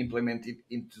 and then implement it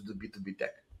into the B2B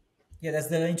tech. Yeah, that's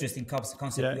the interesting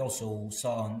concept Yeah. we also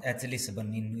saw at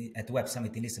Lisbon, at Web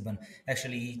Summit in Lisbon.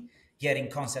 Actually, getting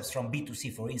concepts from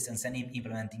B2C, for instance, and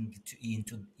implementing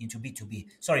into B2B.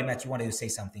 Sorry, Matt, you wanted to say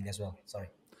something as well. Sorry.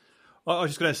 I was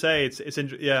just going to say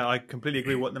yeah, I completely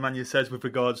agree with what Nemanja says with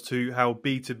regards to how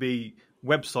B2B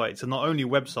websites, and not only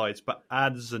websites but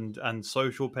ads and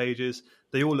social pages,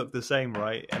 they all look the same,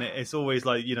 right? And it's always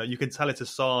like, you know, you can tell it's a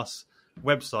SaaS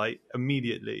website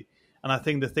immediately. And I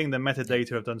think the thing that metadata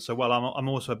have done so well, I'm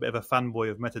also a bit of a fanboy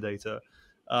of metadata,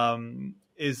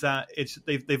 is that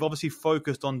they've obviously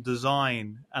focused on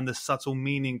design and the subtle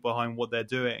meaning behind what they're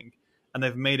doing. And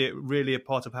they've made it really a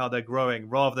part of how they're growing,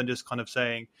 rather than just kind of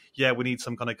saying, yeah, we need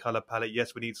some kind of color palette.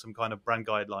 Yes, we need some kind of brand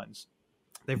guidelines.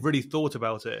 They've really thought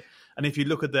about it. And if you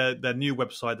look at their new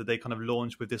website that they kind of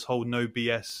launched with this whole no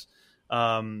BS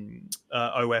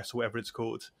OS, or whatever it's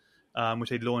called, which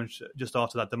they launched just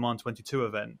after that Demand 22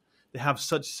 event, they have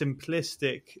such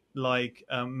simplistic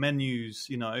menus,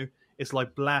 you know. It's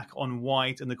like black on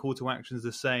white, and the call to action is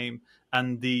the same.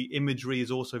 And the imagery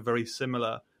is also very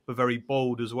similar, but very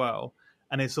bold as well.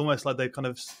 And it's almost like they've kind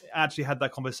of actually had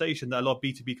that conversation that a lot of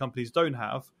B2B companies don't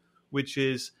have, which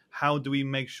is, how do we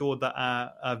make sure that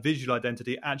our visual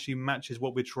identity actually matches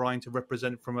what we're trying to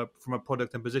represent from a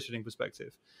product and positioning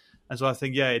perspective. And so I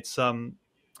think, yeah, it's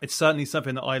certainly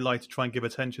something that I like to try and give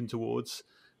attention towards.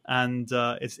 And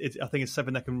I think it's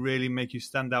something that can really make you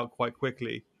stand out quite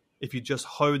quickly if you just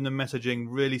hone the messaging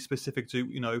really specific to,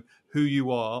 you know, who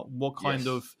you are, what kind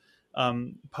of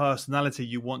personality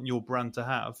you want your brand to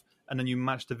have, and then you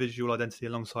match the visual identity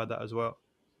alongside that as well.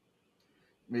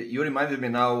 You reminded me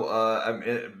now,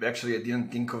 actually I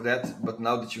didn't think of that, but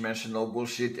now that you mentioned no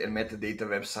bullshit and metadata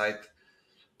website,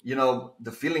 you know,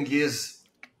 the feeling is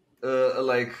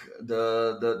like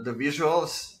the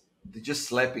visuals, they're just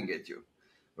slapping at you,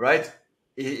 right?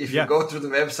 If you go through the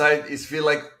website, it feels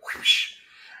like whoosh,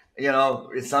 you know,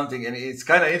 it's something, and it's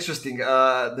kind of interesting.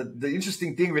 The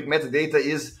interesting thing with metadata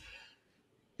is,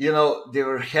 you know, they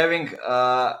were having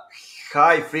a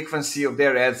high frequency of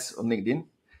their ads on LinkedIn.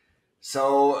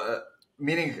 So,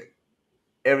 meaning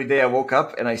every day I woke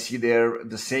up and I see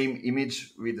the same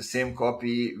image with the same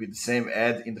copy, with the same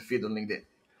ad in the feed on LinkedIn.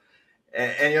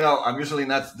 And you know, I'm usually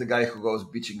not the guy who goes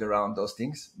bitching around those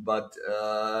things, but,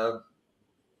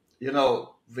 you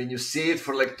know, when you see it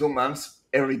for like 2 months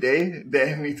every day,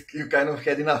 then you kind of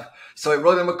had enough. So I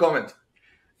wrote them a comment,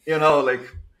 you know, like,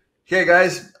 hey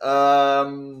guys,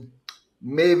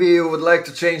 maybe you would like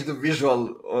to change the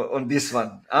visual on this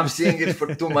one. I'm seeing it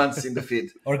for 2 months in the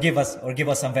feed. Or give us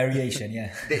some variation,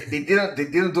 yeah. They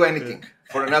didn't do anything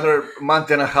for another month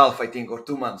and a half, I think, or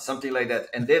 2 months, something like that.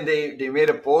 And then they made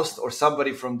a post, or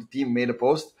somebody from the team made a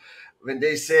post, when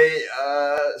they say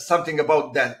something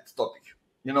about that topic.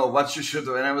 You know, what you should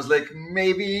do. And I was like,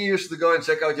 maybe you should go and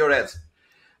check out your ads.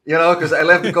 You know, because I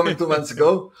left the comment 2 months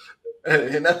ago.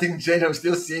 And nothing changed. I'm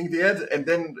still seeing the ad, and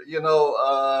then, you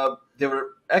know, they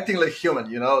were acting like human.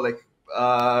 You know, like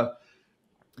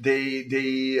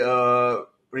they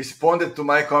responded to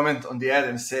my comment on the ad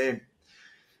and say,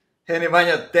 "Hey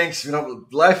Nemanja, thanks. You know,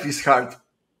 life is hard.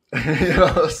 You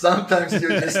know, sometimes you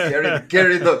just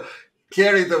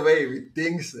carried away with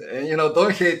things, and you know,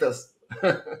 don't hate us."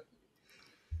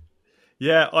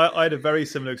 Yeah, I had a very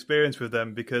similar experience with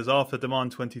them, because after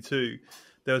Demand 22.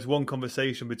 There was one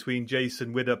conversation between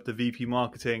Jason Widdup, the VP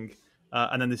marketing,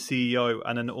 and then the CEO,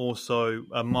 and then also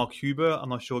Mark Huber. I'm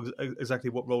not sure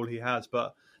exactly what role he has,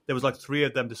 but there was like 3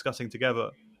 of them discussing together.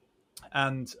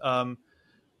 And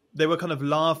they were kind of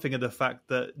laughing at the fact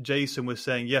that Jason was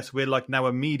saying, yes, we're like now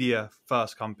a media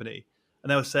first company. And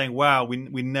they were saying, wow,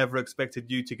 we never expected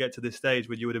you to get to this stage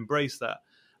where you would embrace that.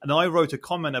 And I wrote a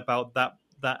comment about that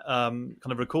kind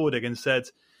of recording and said,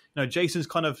 you know, Jason's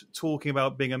kind of talking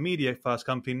about being a media first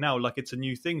company now like it's a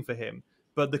new thing for him.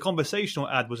 But the conversational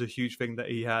ad was a huge thing that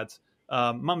he had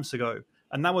months ago.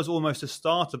 And that was almost the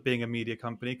start of being a media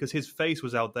company, because his face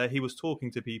was out there. He was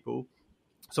talking to people.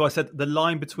 So I said the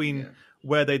line between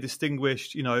where they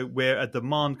distinguished, you know, we're a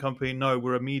demand company, no,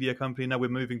 we're a media company, now we're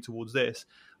moving towards this.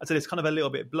 I said it's kind of a little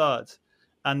bit blurred.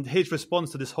 And his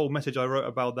response to this whole message I wrote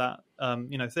about that,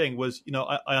 thing was,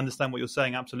 I understand what you're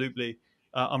saying. Absolutely.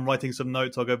 I'm writing some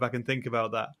notes. I'll go back and think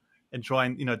about that and try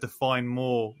and, define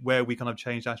more where we kind of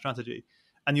change our strategy.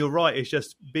 And you're right. It's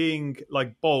just being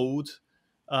like bold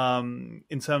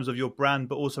in terms of your brand,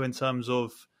 but also in terms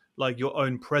of like your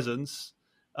own presence,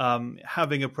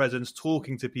 having a presence,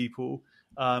 talking to people.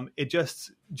 It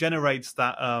just generates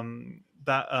that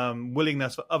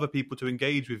willingness for other people to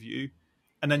engage with you.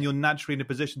 And then you're naturally in a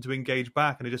position to engage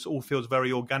back, and it just all feels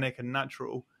very organic and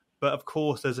natural. But of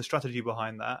course, there's a strategy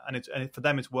behind that, and for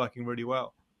them, it's working really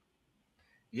well.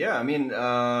 Yeah, I mean,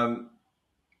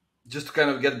 just to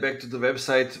kind of get back to the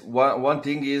website, one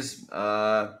thing is,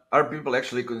 are people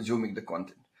actually consuming the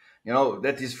content?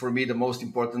 That is for me the most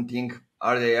important thing.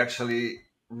 Are they actually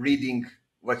reading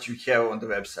what you have on the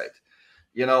website?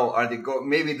 Are they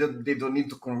maybe they don't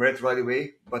need to convert right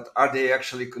away, but are they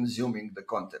actually consuming the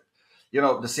content?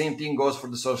 The same thing goes for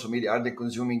the social media. Are they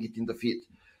consuming it in the feed,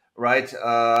 right?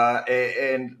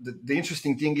 And the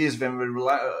interesting thing is, when we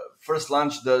first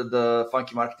launched the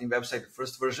Funky Marketing website, the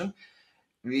first version,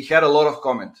 we had a lot of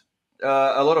content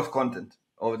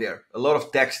over there, a lot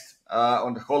of text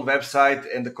on the whole website.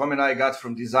 And the comment I got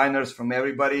from designers, from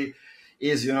everybody,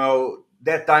 is,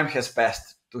 that time has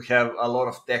passed to have a lot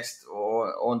of text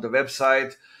on the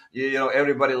website.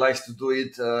 Everybody likes to do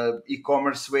it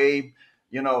e-commerce way,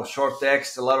 short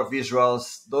text, a lot of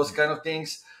visuals, those kind of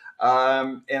things.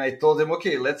 And I told them,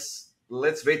 okay, let's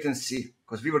wait and see,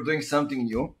 because we were doing something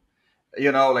new,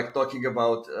 like talking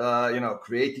about,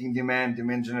 creating demand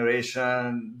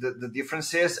generation, the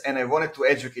differences. And I wanted to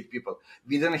educate people.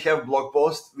 We didn't have blog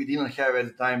posts. We didn't have at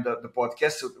the time the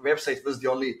podcast. So the website was the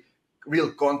only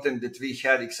real content that we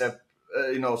had, except,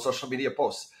 social media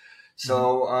posts.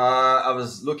 So I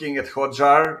was looking at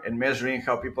Hotjar and measuring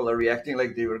how people are reacting,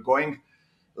 like they were going,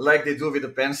 like they do with a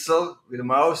pencil, with a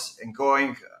mouse, and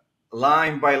going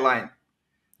line by line.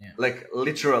 Yeah. Like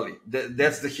literally,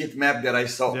 that's the heat map that I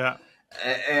saw. Yeah.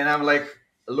 And I'm like,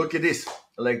 look at this.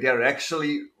 Like they're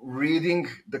actually reading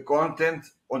the content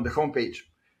on the homepage,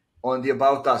 on the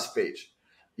About Us page,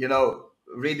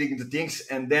 reading the things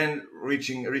and then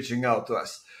reaching out to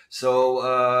us.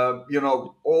 So,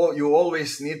 you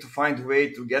always need to find a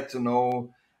way to get to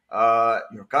know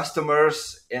your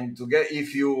customers, and to get,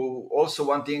 if you also,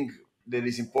 one thing that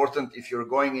is important, if you're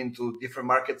going into different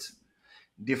markets,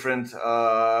 different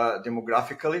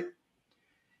demographically,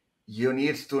 you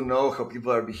need to know how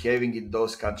people are behaving in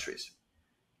those countries.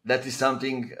 That is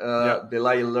something that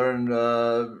I learned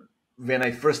when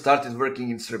I first started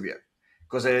working in Serbia,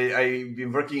 because I've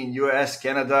been working in US,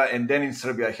 Canada, and then in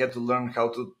Serbia. I had to learn how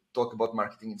to talk about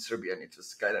marketing in Serbia, and it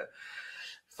was kind of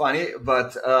funny.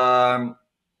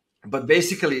 But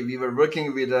basically, we were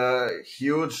working with a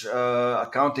huge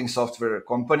accounting software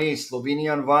company,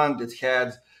 Slovenian one, that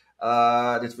had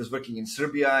that was working in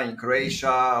Serbia, in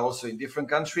Croatia, also in different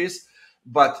countries.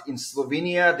 But in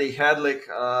Slovenia, they had like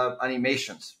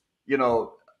animations,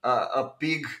 a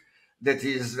pig that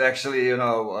is actually,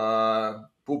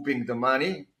 pooping the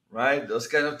money, right? Those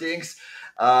kind of things.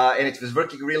 And it was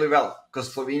working really well, because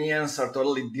Slovenians are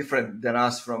totally different than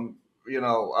us from,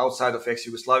 outside of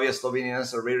ex-Yugoslavia.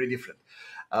 Slovenians are very different.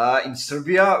 In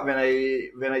Serbia,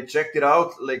 when I checked it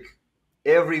out, like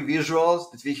every visuals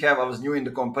that we have, I was new in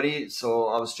the company, so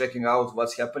I was checking out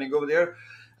what's happening over there.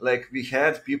 Like we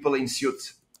had people in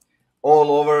suits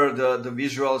all over the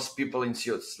visuals, people in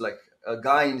suits, like a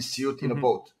guy in suit in a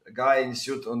boat, a guy in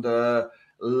suit on the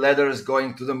ladders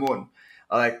going to the moon,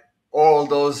 like all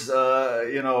those,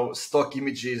 stock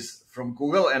images from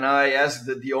Google. And I asked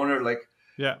the owner, like,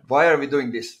 why are we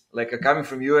doing this? Like coming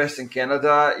from US and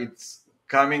Canada, it's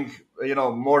coming,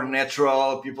 more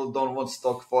natural. People don't want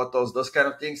stock photos, those kind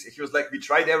of things. He was like, we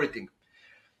tried everything.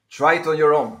 Try it on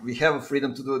your own. We have a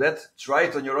freedom to do that. Try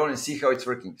it on your own and see how it's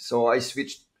working. So I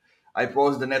switched. I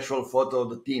posted the natural photo of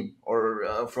the team,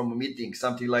 or from a meeting,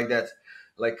 something like that,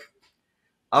 like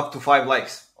up to 5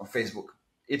 likes on Facebook.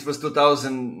 It was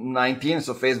 2019,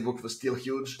 so Facebook was still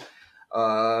huge.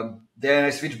 Then I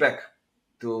switched back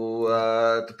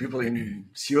to people in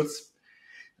suits,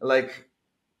 like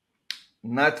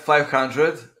not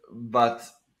 500, but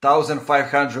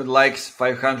 1,500 likes,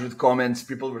 500 comments.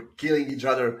 People were killing each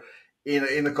other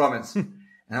in the comments. And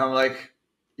I'm like,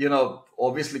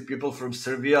 obviously people from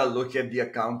Serbia look at the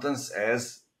accountants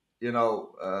as,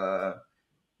 men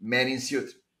in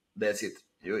suit. That's it.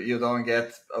 You don't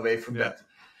get away from that.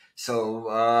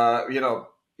 So,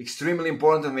 extremely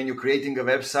important when you're creating a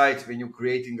website, when you're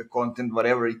creating a content,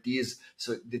 whatever it is,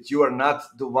 so that you are not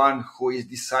the one who is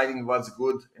deciding what's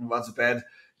good and what's bad.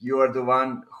 You are the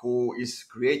one who is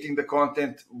creating the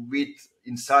content with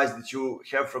insights that you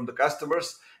have from the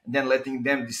customers, and then letting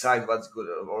them decide what's good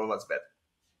or what's bad.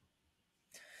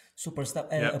 Super stuff.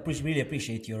 Yeah. Really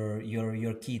appreciate your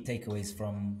key takeaways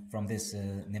from this,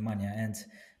 Nemanja. And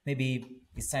maybe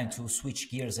it's time to switch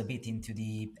gears a bit into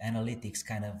the analytics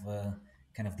kind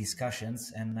of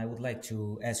discussions. And I would like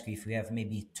to ask you if you have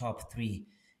maybe top three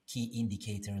key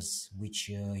indicators which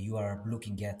you are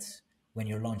looking at when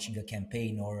you're launching a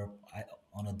campaign, or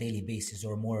on a daily basis,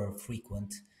 or more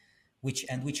frequent. Which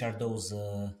are those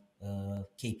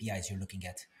KPIs you're looking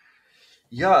at?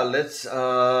 Yeah, let's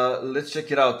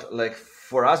check it out. Like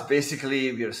for us,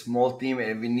 basically, we're a small team,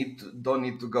 and we don't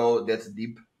need to go that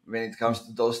deep when it comes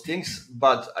to those things.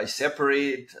 But I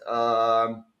separate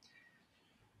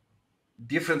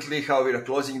differently how we are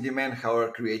closing demand, how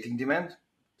we're creating demand.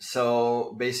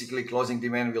 So basically, closing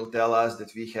demand will tell us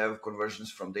that we have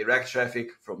conversions from direct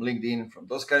traffic, from LinkedIn, from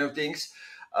those kind of things.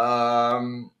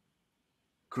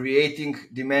 Creating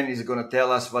demand is going to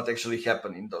tell us what actually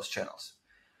happened in those channels.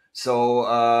 So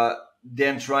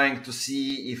then trying to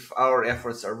see if our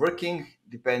efforts are working,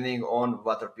 depending on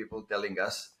what are people telling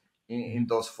us in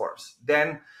those forms.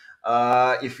 Then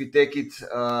if we take it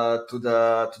to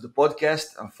the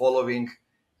podcast, I'm following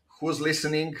who's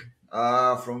listening,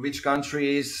 from which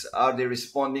countries, are they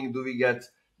responding, do we get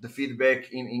the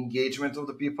feedback in engagement of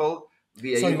the people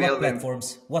via Sorry, email.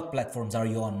 what platforms are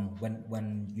you on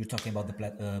when you're talking about the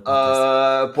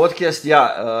podcast? Podcast,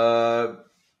 yeah.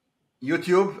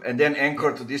 YouTube, and then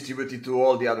Anchor to distribute it to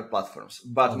all the other platforms.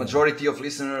 But majority of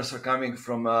listeners are coming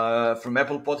from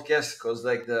Apple Podcasts, because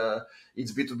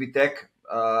it's B2B tech.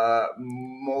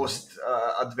 Most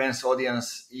advanced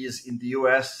audience is in the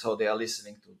US, so they are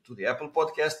listening to the Apple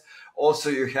Podcast.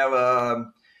 Also, you have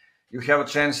a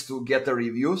chance to get the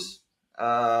reviews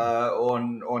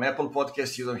on Apple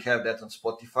Podcasts. You don't have that on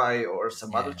Spotify or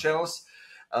some other channels.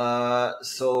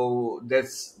 So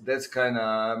that's kind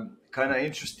of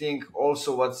interesting.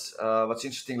 Also, what's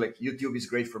interesting, like YouTube is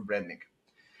great for branding,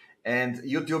 and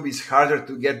YouTube is harder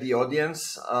to get the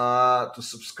audience to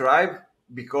subscribe,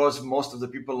 because most of the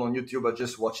people on YouTube are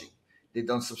just watching; they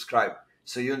don't subscribe.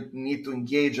 So you need to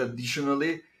engage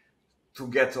additionally to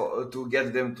get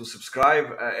them to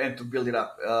subscribe and to build it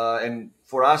up. And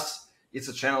for us, it's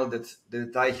a channel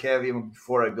that I have even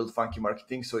before I built Funky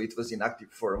Marketing, so it was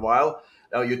inactive for a while.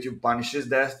 Now YouTube punishes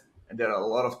that, and there are a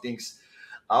lot of things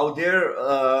out there.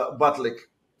 But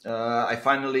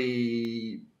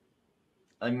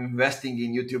I'm investing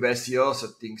in YouTube SEO, so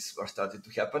things are starting to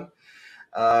happen.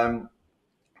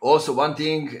 Also, one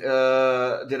thing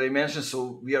that I mentioned,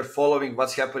 so we are following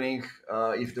what's happening,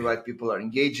 if the right people are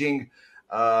engaging.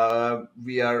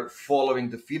 We are following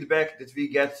the feedback that we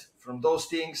get from those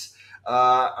things.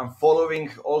 I'm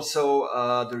following also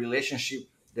the relationship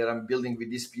that I'm building with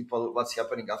these people, what's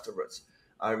happening afterwards.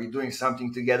 Are we doing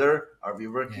something together? Are we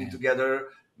working together?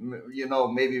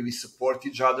 Maybe we support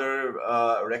each other,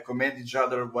 recommend each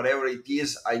other, whatever it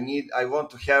is. I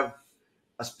want to have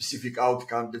a specific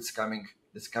outcome that's coming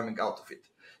out of it.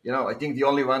 I think the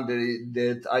only one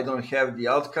that I don't have the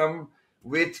outcome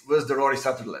with was the Rory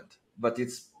Sutherland, but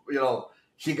it's,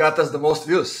 he got us the most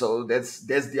views. So that's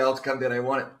the outcome that I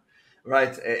wanted.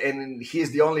 Right, and he's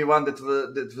the only one that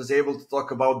was able to talk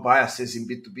about biases in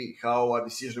B2B, how a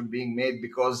decision being made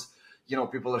because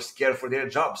people are scared for their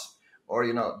jobs,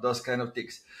 or those kind of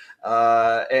things.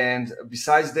 And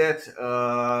besides that,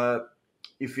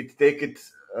 if we take it,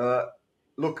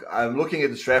 look, I'm looking at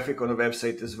the traffic on the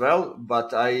website as well.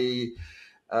 But when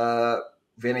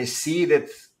I see that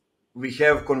we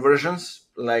have conversions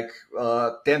like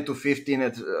 10 to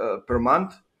 15 per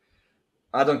month,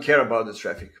 I don't care about the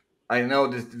traffic. I know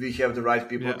that we have the right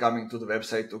people coming to the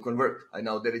website to convert. I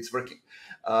know that it's working.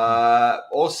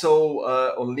 Also,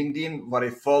 on LinkedIn, what I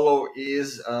follow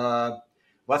is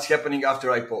what's happening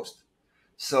after I post.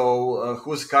 So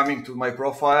who's coming to my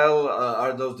profile?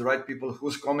 Are those the right people?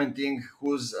 Who's commenting?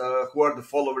 Who are the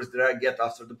followers that I get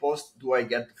after the post? Do I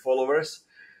get followers?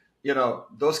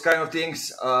 Those kind of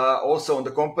things. Also on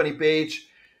the company page,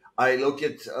 I look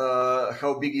at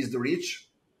how big is the reach,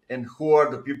 and who are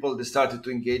the people that started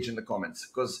to engage in the comments,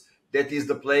 because that is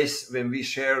the place when we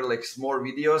share small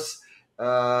videos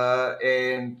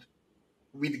and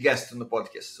with guests on the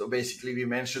podcast. So basically we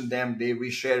mention them,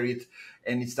 we share it,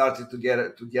 and it started to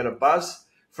get a buzz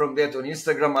from that. On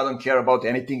Instagram, I don't care about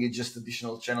anything. It's just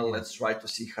additional channel. Let's try to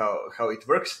see how it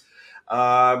works.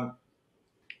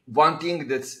 One thing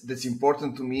that's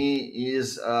important to me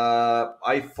is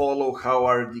I follow how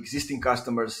are the existing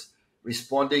customers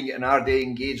responding, and are they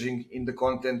engaging in the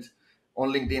content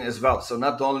on LinkedIn as well. So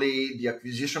not only the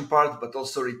acquisition part, but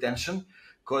also retention,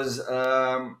 because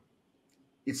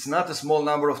it's not a small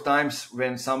number of times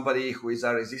when somebody who is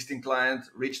our existing client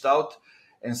reached out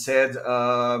and said,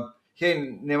 hey,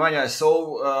 Nemanja, I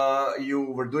saw you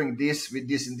were doing this with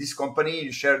this in this company.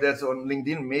 You shared that on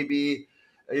LinkedIn. Maybe,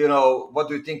 what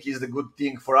do you think is the good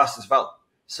thing for us as well?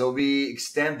 So we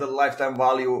extend the lifetime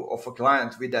value of a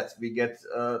client with that. We get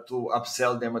to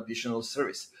upsell them additional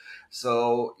service.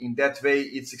 So in that way,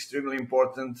 it's extremely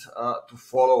important to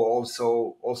follow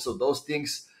also those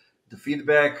things, the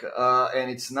feedback, and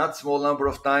it's not small number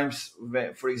of times.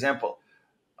 For example,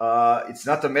 it's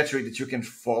not a metric that you can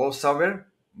follow somewhere,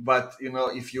 but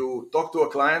if you talk to a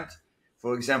client,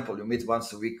 for example, you meet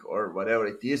once a week or whatever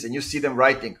it is, and you see them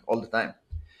writing all the time,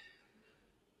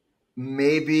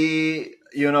 maybe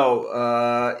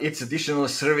it's additional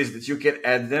service that you can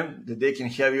add them, that they can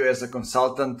have you as a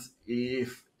consultant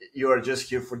if you are just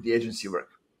here for the agency work,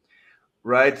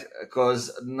 right?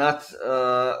 Because not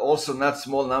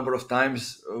small number of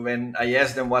times when I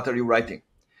ask them, what are you writing?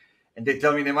 And they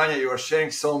tell me, Nemanja, you are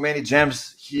sharing so many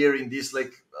gems here in this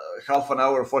half an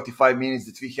hour, 45 minutes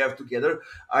that we have together.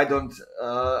 I don't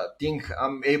think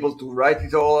I'm able to write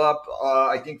it all up.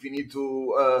 I think we need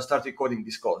to start recording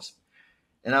these calls.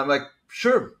 And I'm like,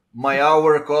 sure, my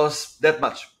hour costs that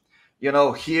much.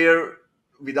 Here,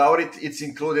 without it, it's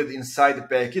included inside the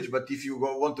package. But if you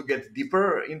want to get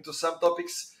deeper into some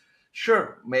topics,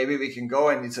 sure, maybe we can go,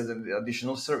 and it's an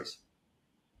additional service.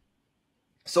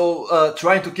 So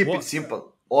trying to keep it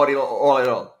simple, all in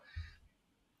all.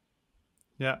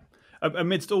 Yeah.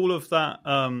 Amidst all of that,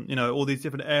 all these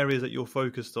different areas that you're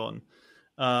focused on,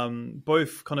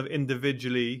 both kind of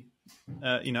individually,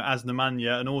 as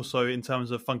Nemanja, and also in terms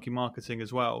of funky marketing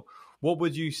as well, what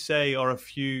would you say are a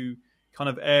few kind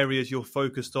of areas you're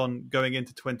focused on going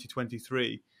into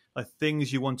 2023? Like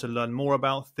things you want to learn more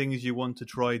about, things you want to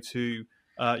try to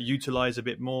utilize a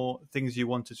bit more, things you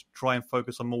want to try and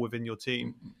focus on more within your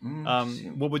team.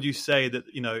 What would you say that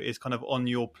is kind of on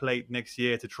your plate next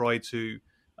year to try to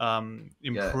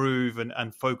improve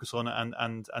and focus on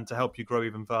and to help you grow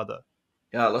even further?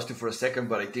 Yeah, I lost you for a second,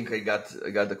 but I think I got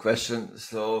the question.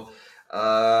 So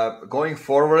going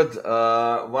forward,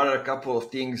 what are a couple of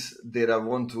things that I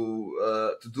want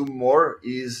to do more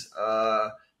is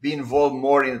be involved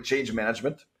more in change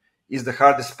management. Is the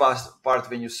hardest part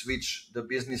when you switch the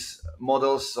business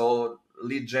models. So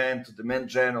lead gen to demand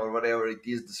gen or whatever it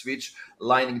is, the switch,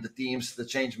 aligning the teams, the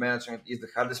change management is the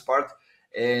hardest part.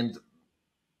 And,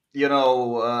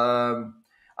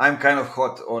 I'm kind of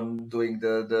hot on doing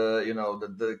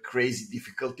the crazy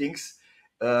difficult things.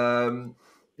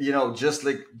 Just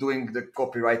like doing the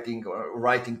copywriting or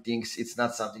writing things, it's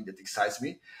not something that excites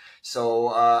me. So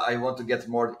I want to get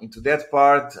more into that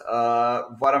part.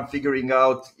 What I'm figuring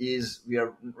out is we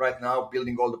are right now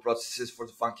building all the processes for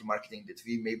the funky marketing that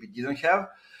we maybe didn't have.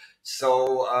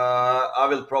 So I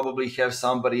will probably have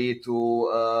somebody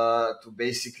to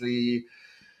basically,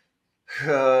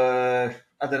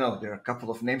 I don't know, there are a couple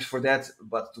of names for that,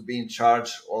 but to be in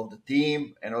charge of the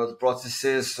team and all the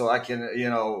processes, so I can,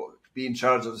 be in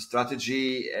charge of the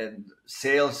strategy and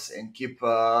sales and keep,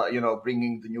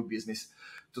 bringing the new business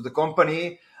to the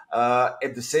company.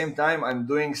 At the same time, I'm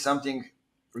doing something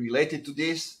related to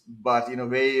this, but in a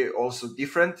way also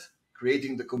different,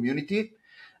 creating the community.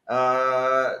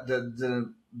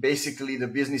 Basically the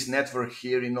business network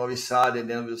here in Novi Sad, and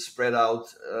then we'll spread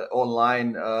out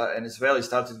online. And as well, it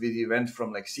started with the event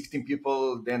from 16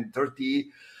 people, then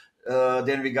 30.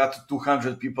 Then we got to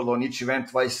 200 people on each event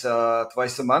twice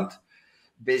a month.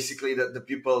 Basically, the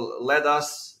people led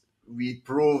us. We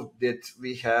proved that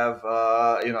we have,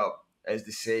 as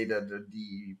they say,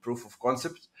 the proof of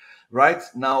concept. Right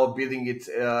now, building it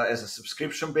as a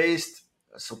subscription based,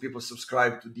 so people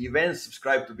subscribe to the events,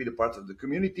 subscribe to be the part of the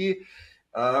community,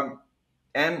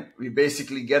 and we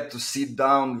basically get to sit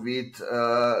down with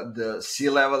the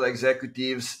C-level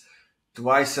executives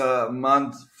twice a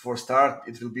month for start.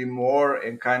 It will be more,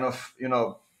 and kind of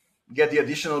get the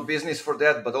additional business for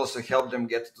that, but also help them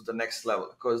get to the next level,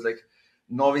 because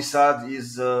Novi Sad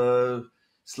is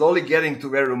slowly getting to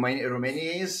where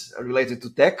Romania is related to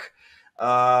tech.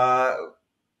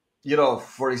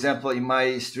 For example, in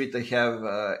my street, I have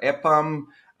EPAM,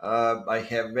 I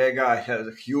have Vega, I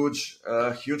have huge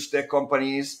tech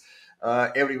companies.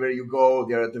 Everywhere you go,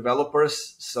 there are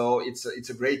developers. So it's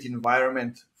a great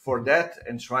environment for that,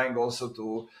 and trying also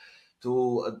to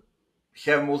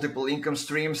have multiple income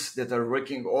streams that are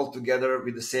working all together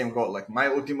with the same goal. My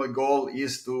ultimate goal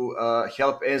is to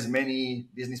help as many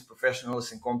business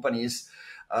professionals and companies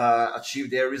achieve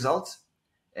their results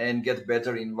and get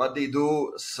better in what they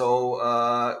do. So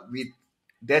with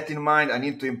that in mind, I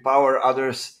need to empower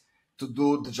others to do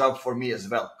the job for me as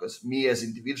well, because me as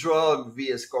individual,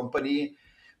 we as company,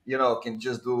 can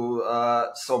just do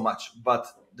so much. But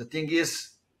the thing is,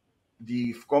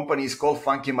 the company is called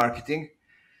Funky Marketing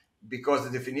because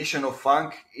the definition of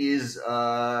funk is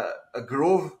a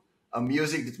groove, a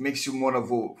music that makes you want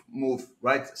to move,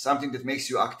 right? Something that makes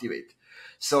you activate.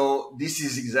 So this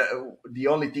is the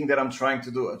only thing that I'm trying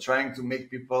to do. I'm trying to make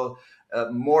people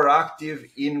more active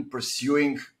in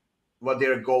pursuing what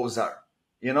their goals are,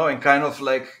 and kind of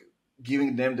like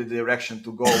giving them the direction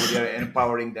to go there and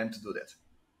empowering them to do that.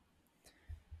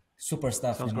 Super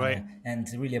stuff, Sounds Nemanja. great. And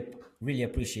really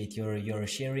appreciate your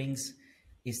sharings.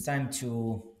 It's time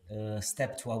to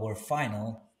step to our final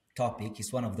topic.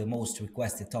 It's one of the most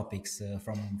requested topics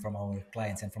from our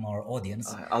clients and from our audience.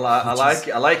 I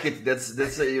like it.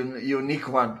 That's a unique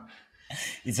one.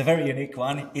 It's a very unique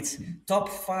one. It's top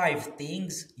 5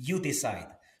 things you decide.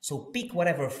 So pick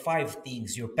whatever 5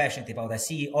 things you're passionate about. I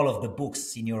see all of the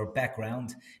books in your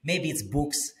background. Maybe it's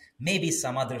books, maybe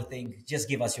some other thing. Just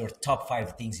give us your top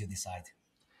 5 things you decide.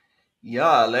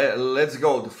 Yeah, let's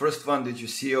go. The first one that you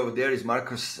see over there is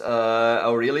Marcus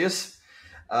Aurelius.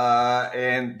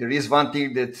 And there is one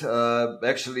thing that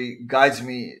actually guides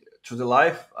me through the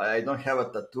life. I don't have a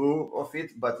tattoo of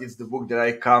it, but it's the book that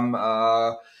I come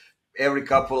every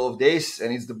couple of days,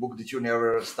 and it's the book that you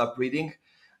never stop reading.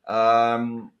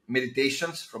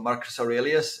 Meditations from Marcus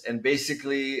Aurelius. And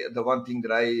basically the one thing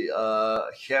that I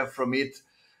have from it,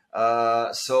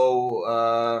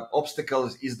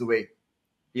 obstacles is the way.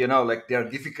 Like there are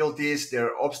difficulties, there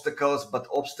are obstacles, but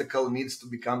obstacle needs to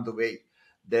become the way.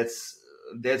 That's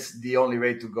the only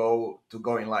way to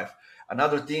go in life.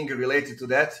 Another thing related to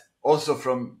that, also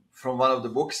from one of the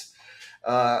books,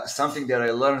 something that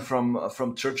I learned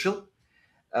from Churchill,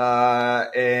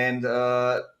 and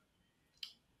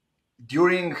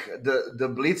during the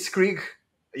Blitzkrieg,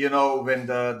 when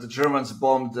the Germans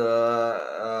bombed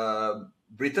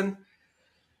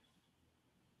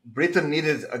Britain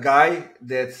needed a guy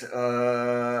that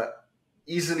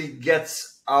easily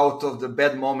gets out of the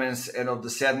bad moments and of the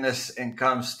sadness and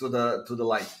comes to the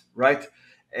light, right?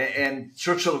 And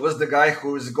Churchill was the guy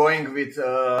who was going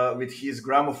with his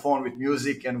gramophone, with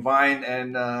music and wine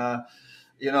and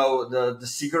the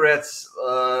cigarettes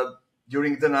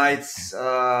during the nights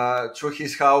through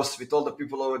his house with all the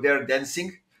people over there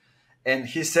dancing. And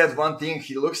he said one thing: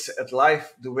 he looks at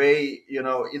life the way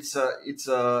it's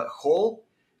a hole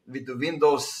with the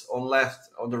windows on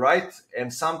the right,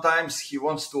 and sometimes he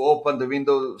wants to open the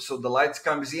window so the light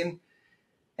comes in,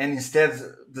 and instead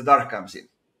the dark comes in.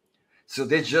 So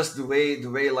that's just the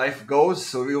way life goes.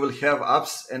 So we will have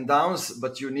ups and downs,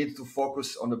 but you need to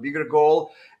focus on a bigger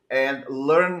goal and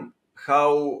learn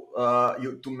how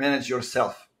to manage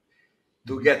yourself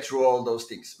to get through all those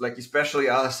things. Like especially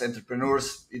us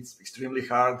entrepreneurs, it's extremely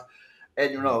hard,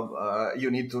 and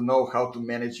you need to know how to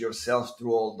manage yourself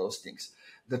through all those things.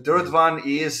 The third one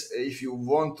is, if you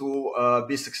want to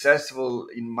be successful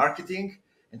in marketing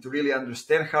and to really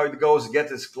understand how it goes,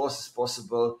 get as close as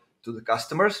possible to the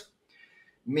customers.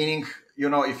 Meaning,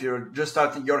 if you're just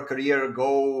starting your career,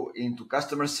 go into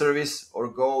customer service or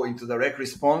go into direct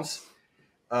response,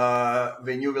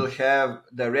 when you will have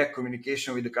direct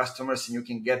communication with the customers and you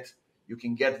can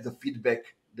get the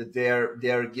feedback that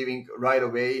they're giving right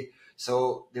away.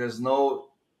 So there's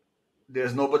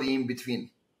nobody in between.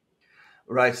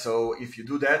 Right. So if you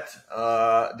do that,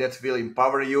 that will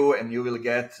empower you and you will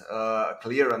get a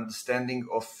clear understanding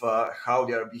of how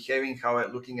they are behaving, how they're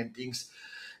looking at things,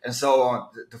 and so on.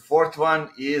 The fourth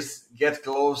one is get as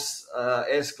close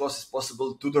as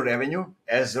possible to the revenue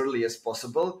as early as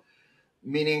possible,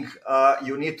 meaning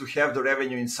you need to have the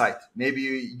revenue in sight. Maybe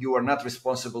you are not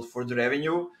responsible for the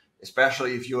revenue,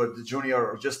 especially if you are the junior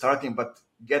or just starting, but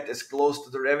get as close to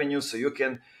the revenue so you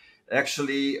can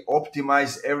actually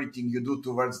optimize everything you do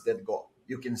towards that goal.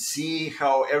 You can see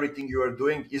how everything you are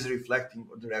doing is reflecting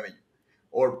on the revenue,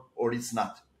 or it's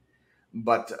not.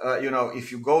 But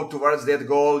if you go towards that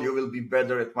goal, you will be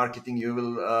better at marketing. You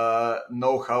will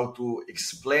know how to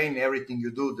explain everything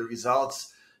you do, the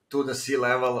results, to the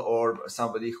C-level or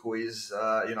somebody who is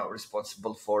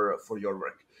responsible for your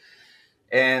work.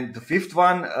 And the fifth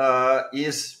one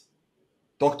is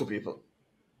talk to people.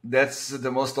 That's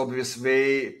the most obvious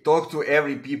way. Talk to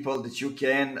every people that you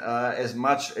can, as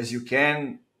much as you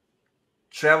can,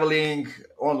 traveling,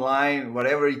 online,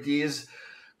 whatever it is,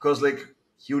 because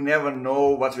you never know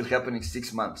what will happen in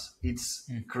 6 months. It's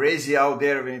crazy out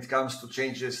there when it comes to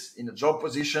changes in the job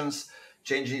positions,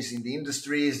 changes in the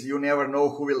industries. You never know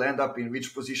who will end up in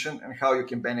which position and how you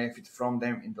can benefit from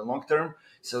them in the long term.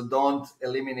 So don't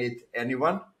eliminate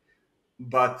anyone.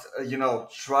 but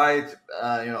try it,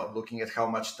 looking at how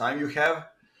much time you have,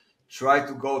 try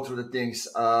to go through the things.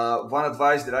 One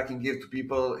advice that I can give to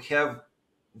people: have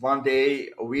one day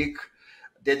a week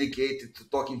dedicated to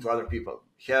talking to other people.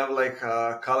 Have like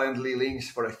Calendly links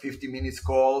for a 50 minutes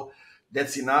call.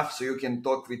 That's enough, so you can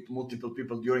talk with multiple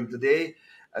people during the day.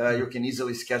 You can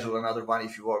easily schedule another one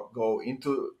if you go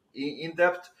into in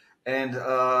depth and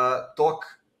talk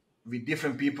with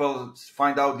different people,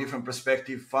 find out different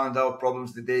perspective, find out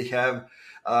problems that they have.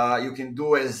 You can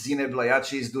do as Zineb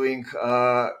Lajaci is doing,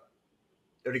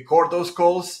 record those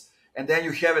calls, and then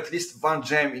you have at least one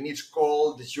gem in each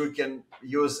call that you can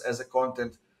use as a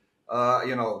content,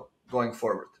 going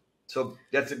forward. So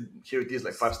that's it. Here it is,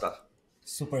 like 5 stuff.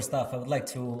 Super stuff. I would like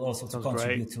to also to Sounds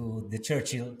contribute great.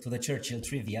 to the Churchill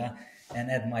trivia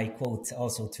and add my quote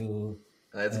also to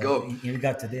Let's go. in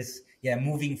regard to this. Yeah,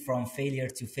 moving from failure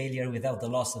to failure without the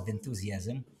loss of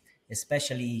enthusiasm,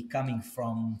 especially coming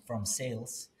from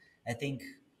sales. I think,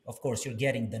 of course, you're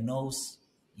getting the no's.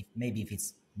 If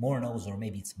it's more no's, or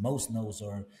maybe it's most no's,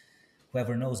 or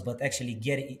whoever knows, but actually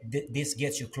this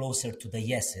gets you closer to the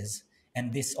yeses.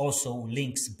 And this also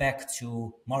links back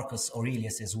to Marcus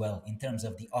Aurelius as well, in terms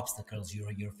of the obstacles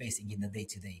you're facing in the day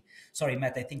to day. Sorry,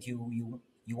 Matt, I think you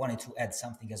wanted to add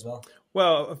something as well.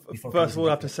 Well, Before first of closing all, I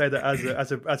the have to say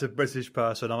that as a British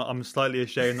person, I'm slightly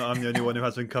ashamed that I'm the only one who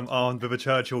hasn't come armed with a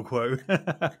Churchill quote.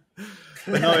 But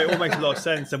no, it all makes a lot of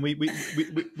sense, and we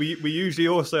usually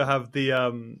also have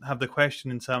the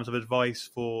question in terms of advice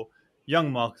for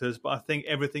young marketers. But I think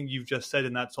everything you've just said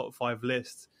in that top 5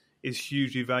 list is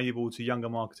hugely valuable to younger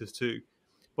marketers too,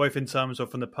 both in terms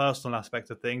of from the personal aspect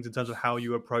of things, in terms of how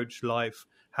you approach life,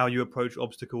 how you approach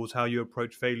obstacles, how you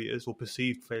approach failures or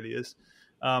perceived failures.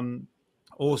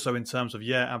 Also in terms of,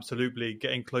 yeah, absolutely,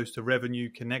 getting close to revenue,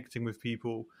 connecting with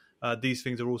people. These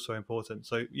things are also important.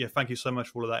 So, yeah, thank you so much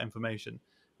for all of that information.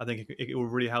 I think it will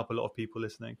really help a lot of people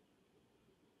listening.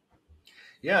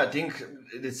 Yeah, I think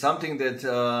it's something that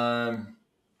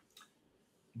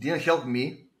didn't help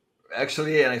me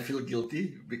actually, and I feel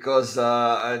guilty because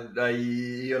I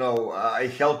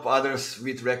help others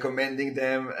with recommending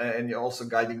them and also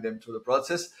guiding them through the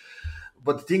process.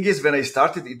 But the thing is, when I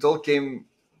started, it all came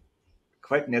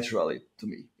quite naturally to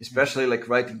me, especially like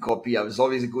writing copy. I was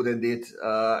always good at it,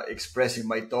 expressing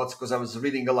my thoughts because I was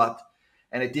reading a lot,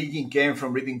 and I think it came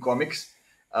from reading comics.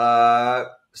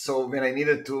 So when I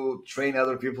needed to train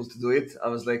other people to do it, I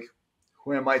was like,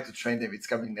 who am I to train them? It's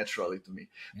coming naturally to me.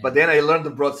 Yeah. But then I learned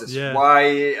the process, Yeah.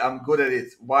 why I'm good at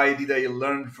it. Why did I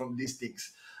learn from these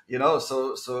things?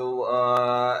 So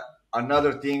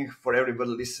another thing for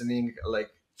everybody listening, like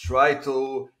try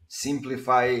to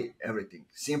simplify everything.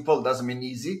 Simple doesn't mean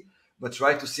easy, but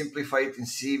try to simplify it and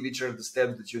see which are the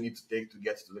steps that you need to take to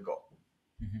get to the goal.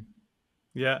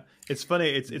 Yeah, it's funny.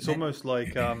 It's almost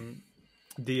like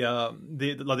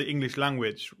the English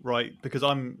language, right? Because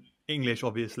I'm English,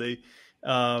 obviously,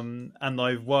 and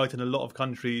I've worked in a lot of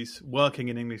countries working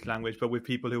in English language, but with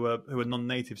people who are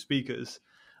non-native speakers,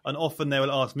 and often they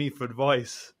will ask me for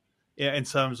advice, yeah, in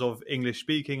terms of English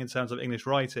speaking, in terms of English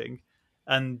writing,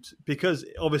 and because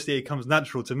obviously it comes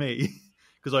natural to me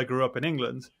because I grew up in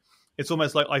England. It's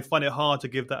almost like I find it hard to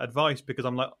give that advice because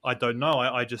I'm like, I don't know.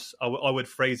 I would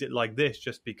phrase it like this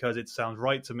just because it sounds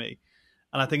right to me.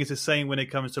 And I think it's the same when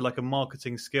it comes to like a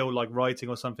marketing skill, like writing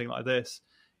or something like this.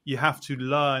 You have to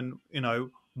learn,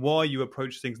 why you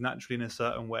approach things naturally in a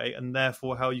certain way, and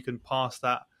therefore how you can pass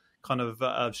that kind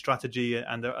of strategy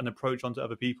and an approach onto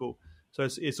other people. So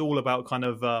it's all about kind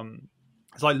of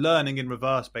it's like learning in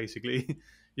reverse, basically.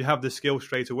 You have the skill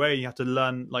straight away. You have to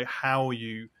learn like how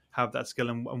you have that skill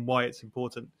and why it's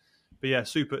important. But yeah,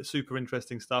 super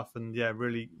interesting stuff, and yeah,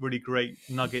 really really great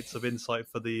nuggets of insight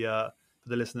for the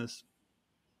listeners.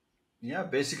 Yeah,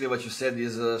 basically what you said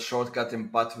is a shortcut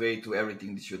and pathway to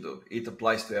everything that you do. It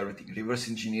applies to everything. Reverse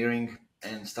engineering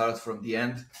and start from the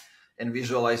end and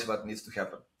visualize what needs to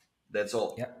happen. That's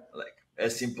all. Yeah. Like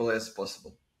as simple as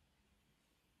possible.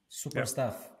 Super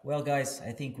stuff. Well, guys,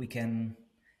 I think we can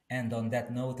end on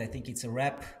that note. I think it's a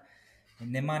wrap.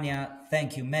 Nemanja,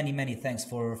 thank you. Many thanks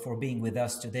for being with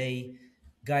us today.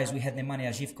 Guys, we had Nemanja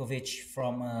Zivkovic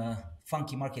from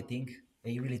Funky Marketing,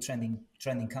 a really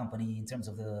trending company in terms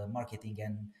of the marketing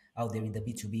and out there in the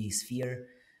B2B sphere.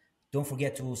 Don't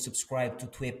forget to subscribe to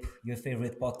TWIP, your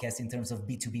favorite podcast in terms of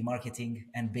B2B marketing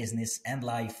and business and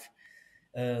life.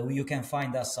 You can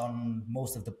find us on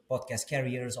most of the podcast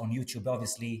carriers, on YouTube,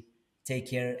 obviously. Take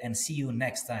care and see you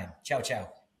next time. Ciao,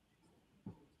 ciao.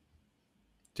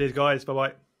 Cheers, guys.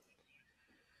 Bye-bye.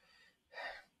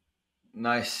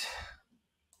 Nice.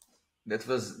 That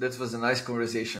was a nice conversation.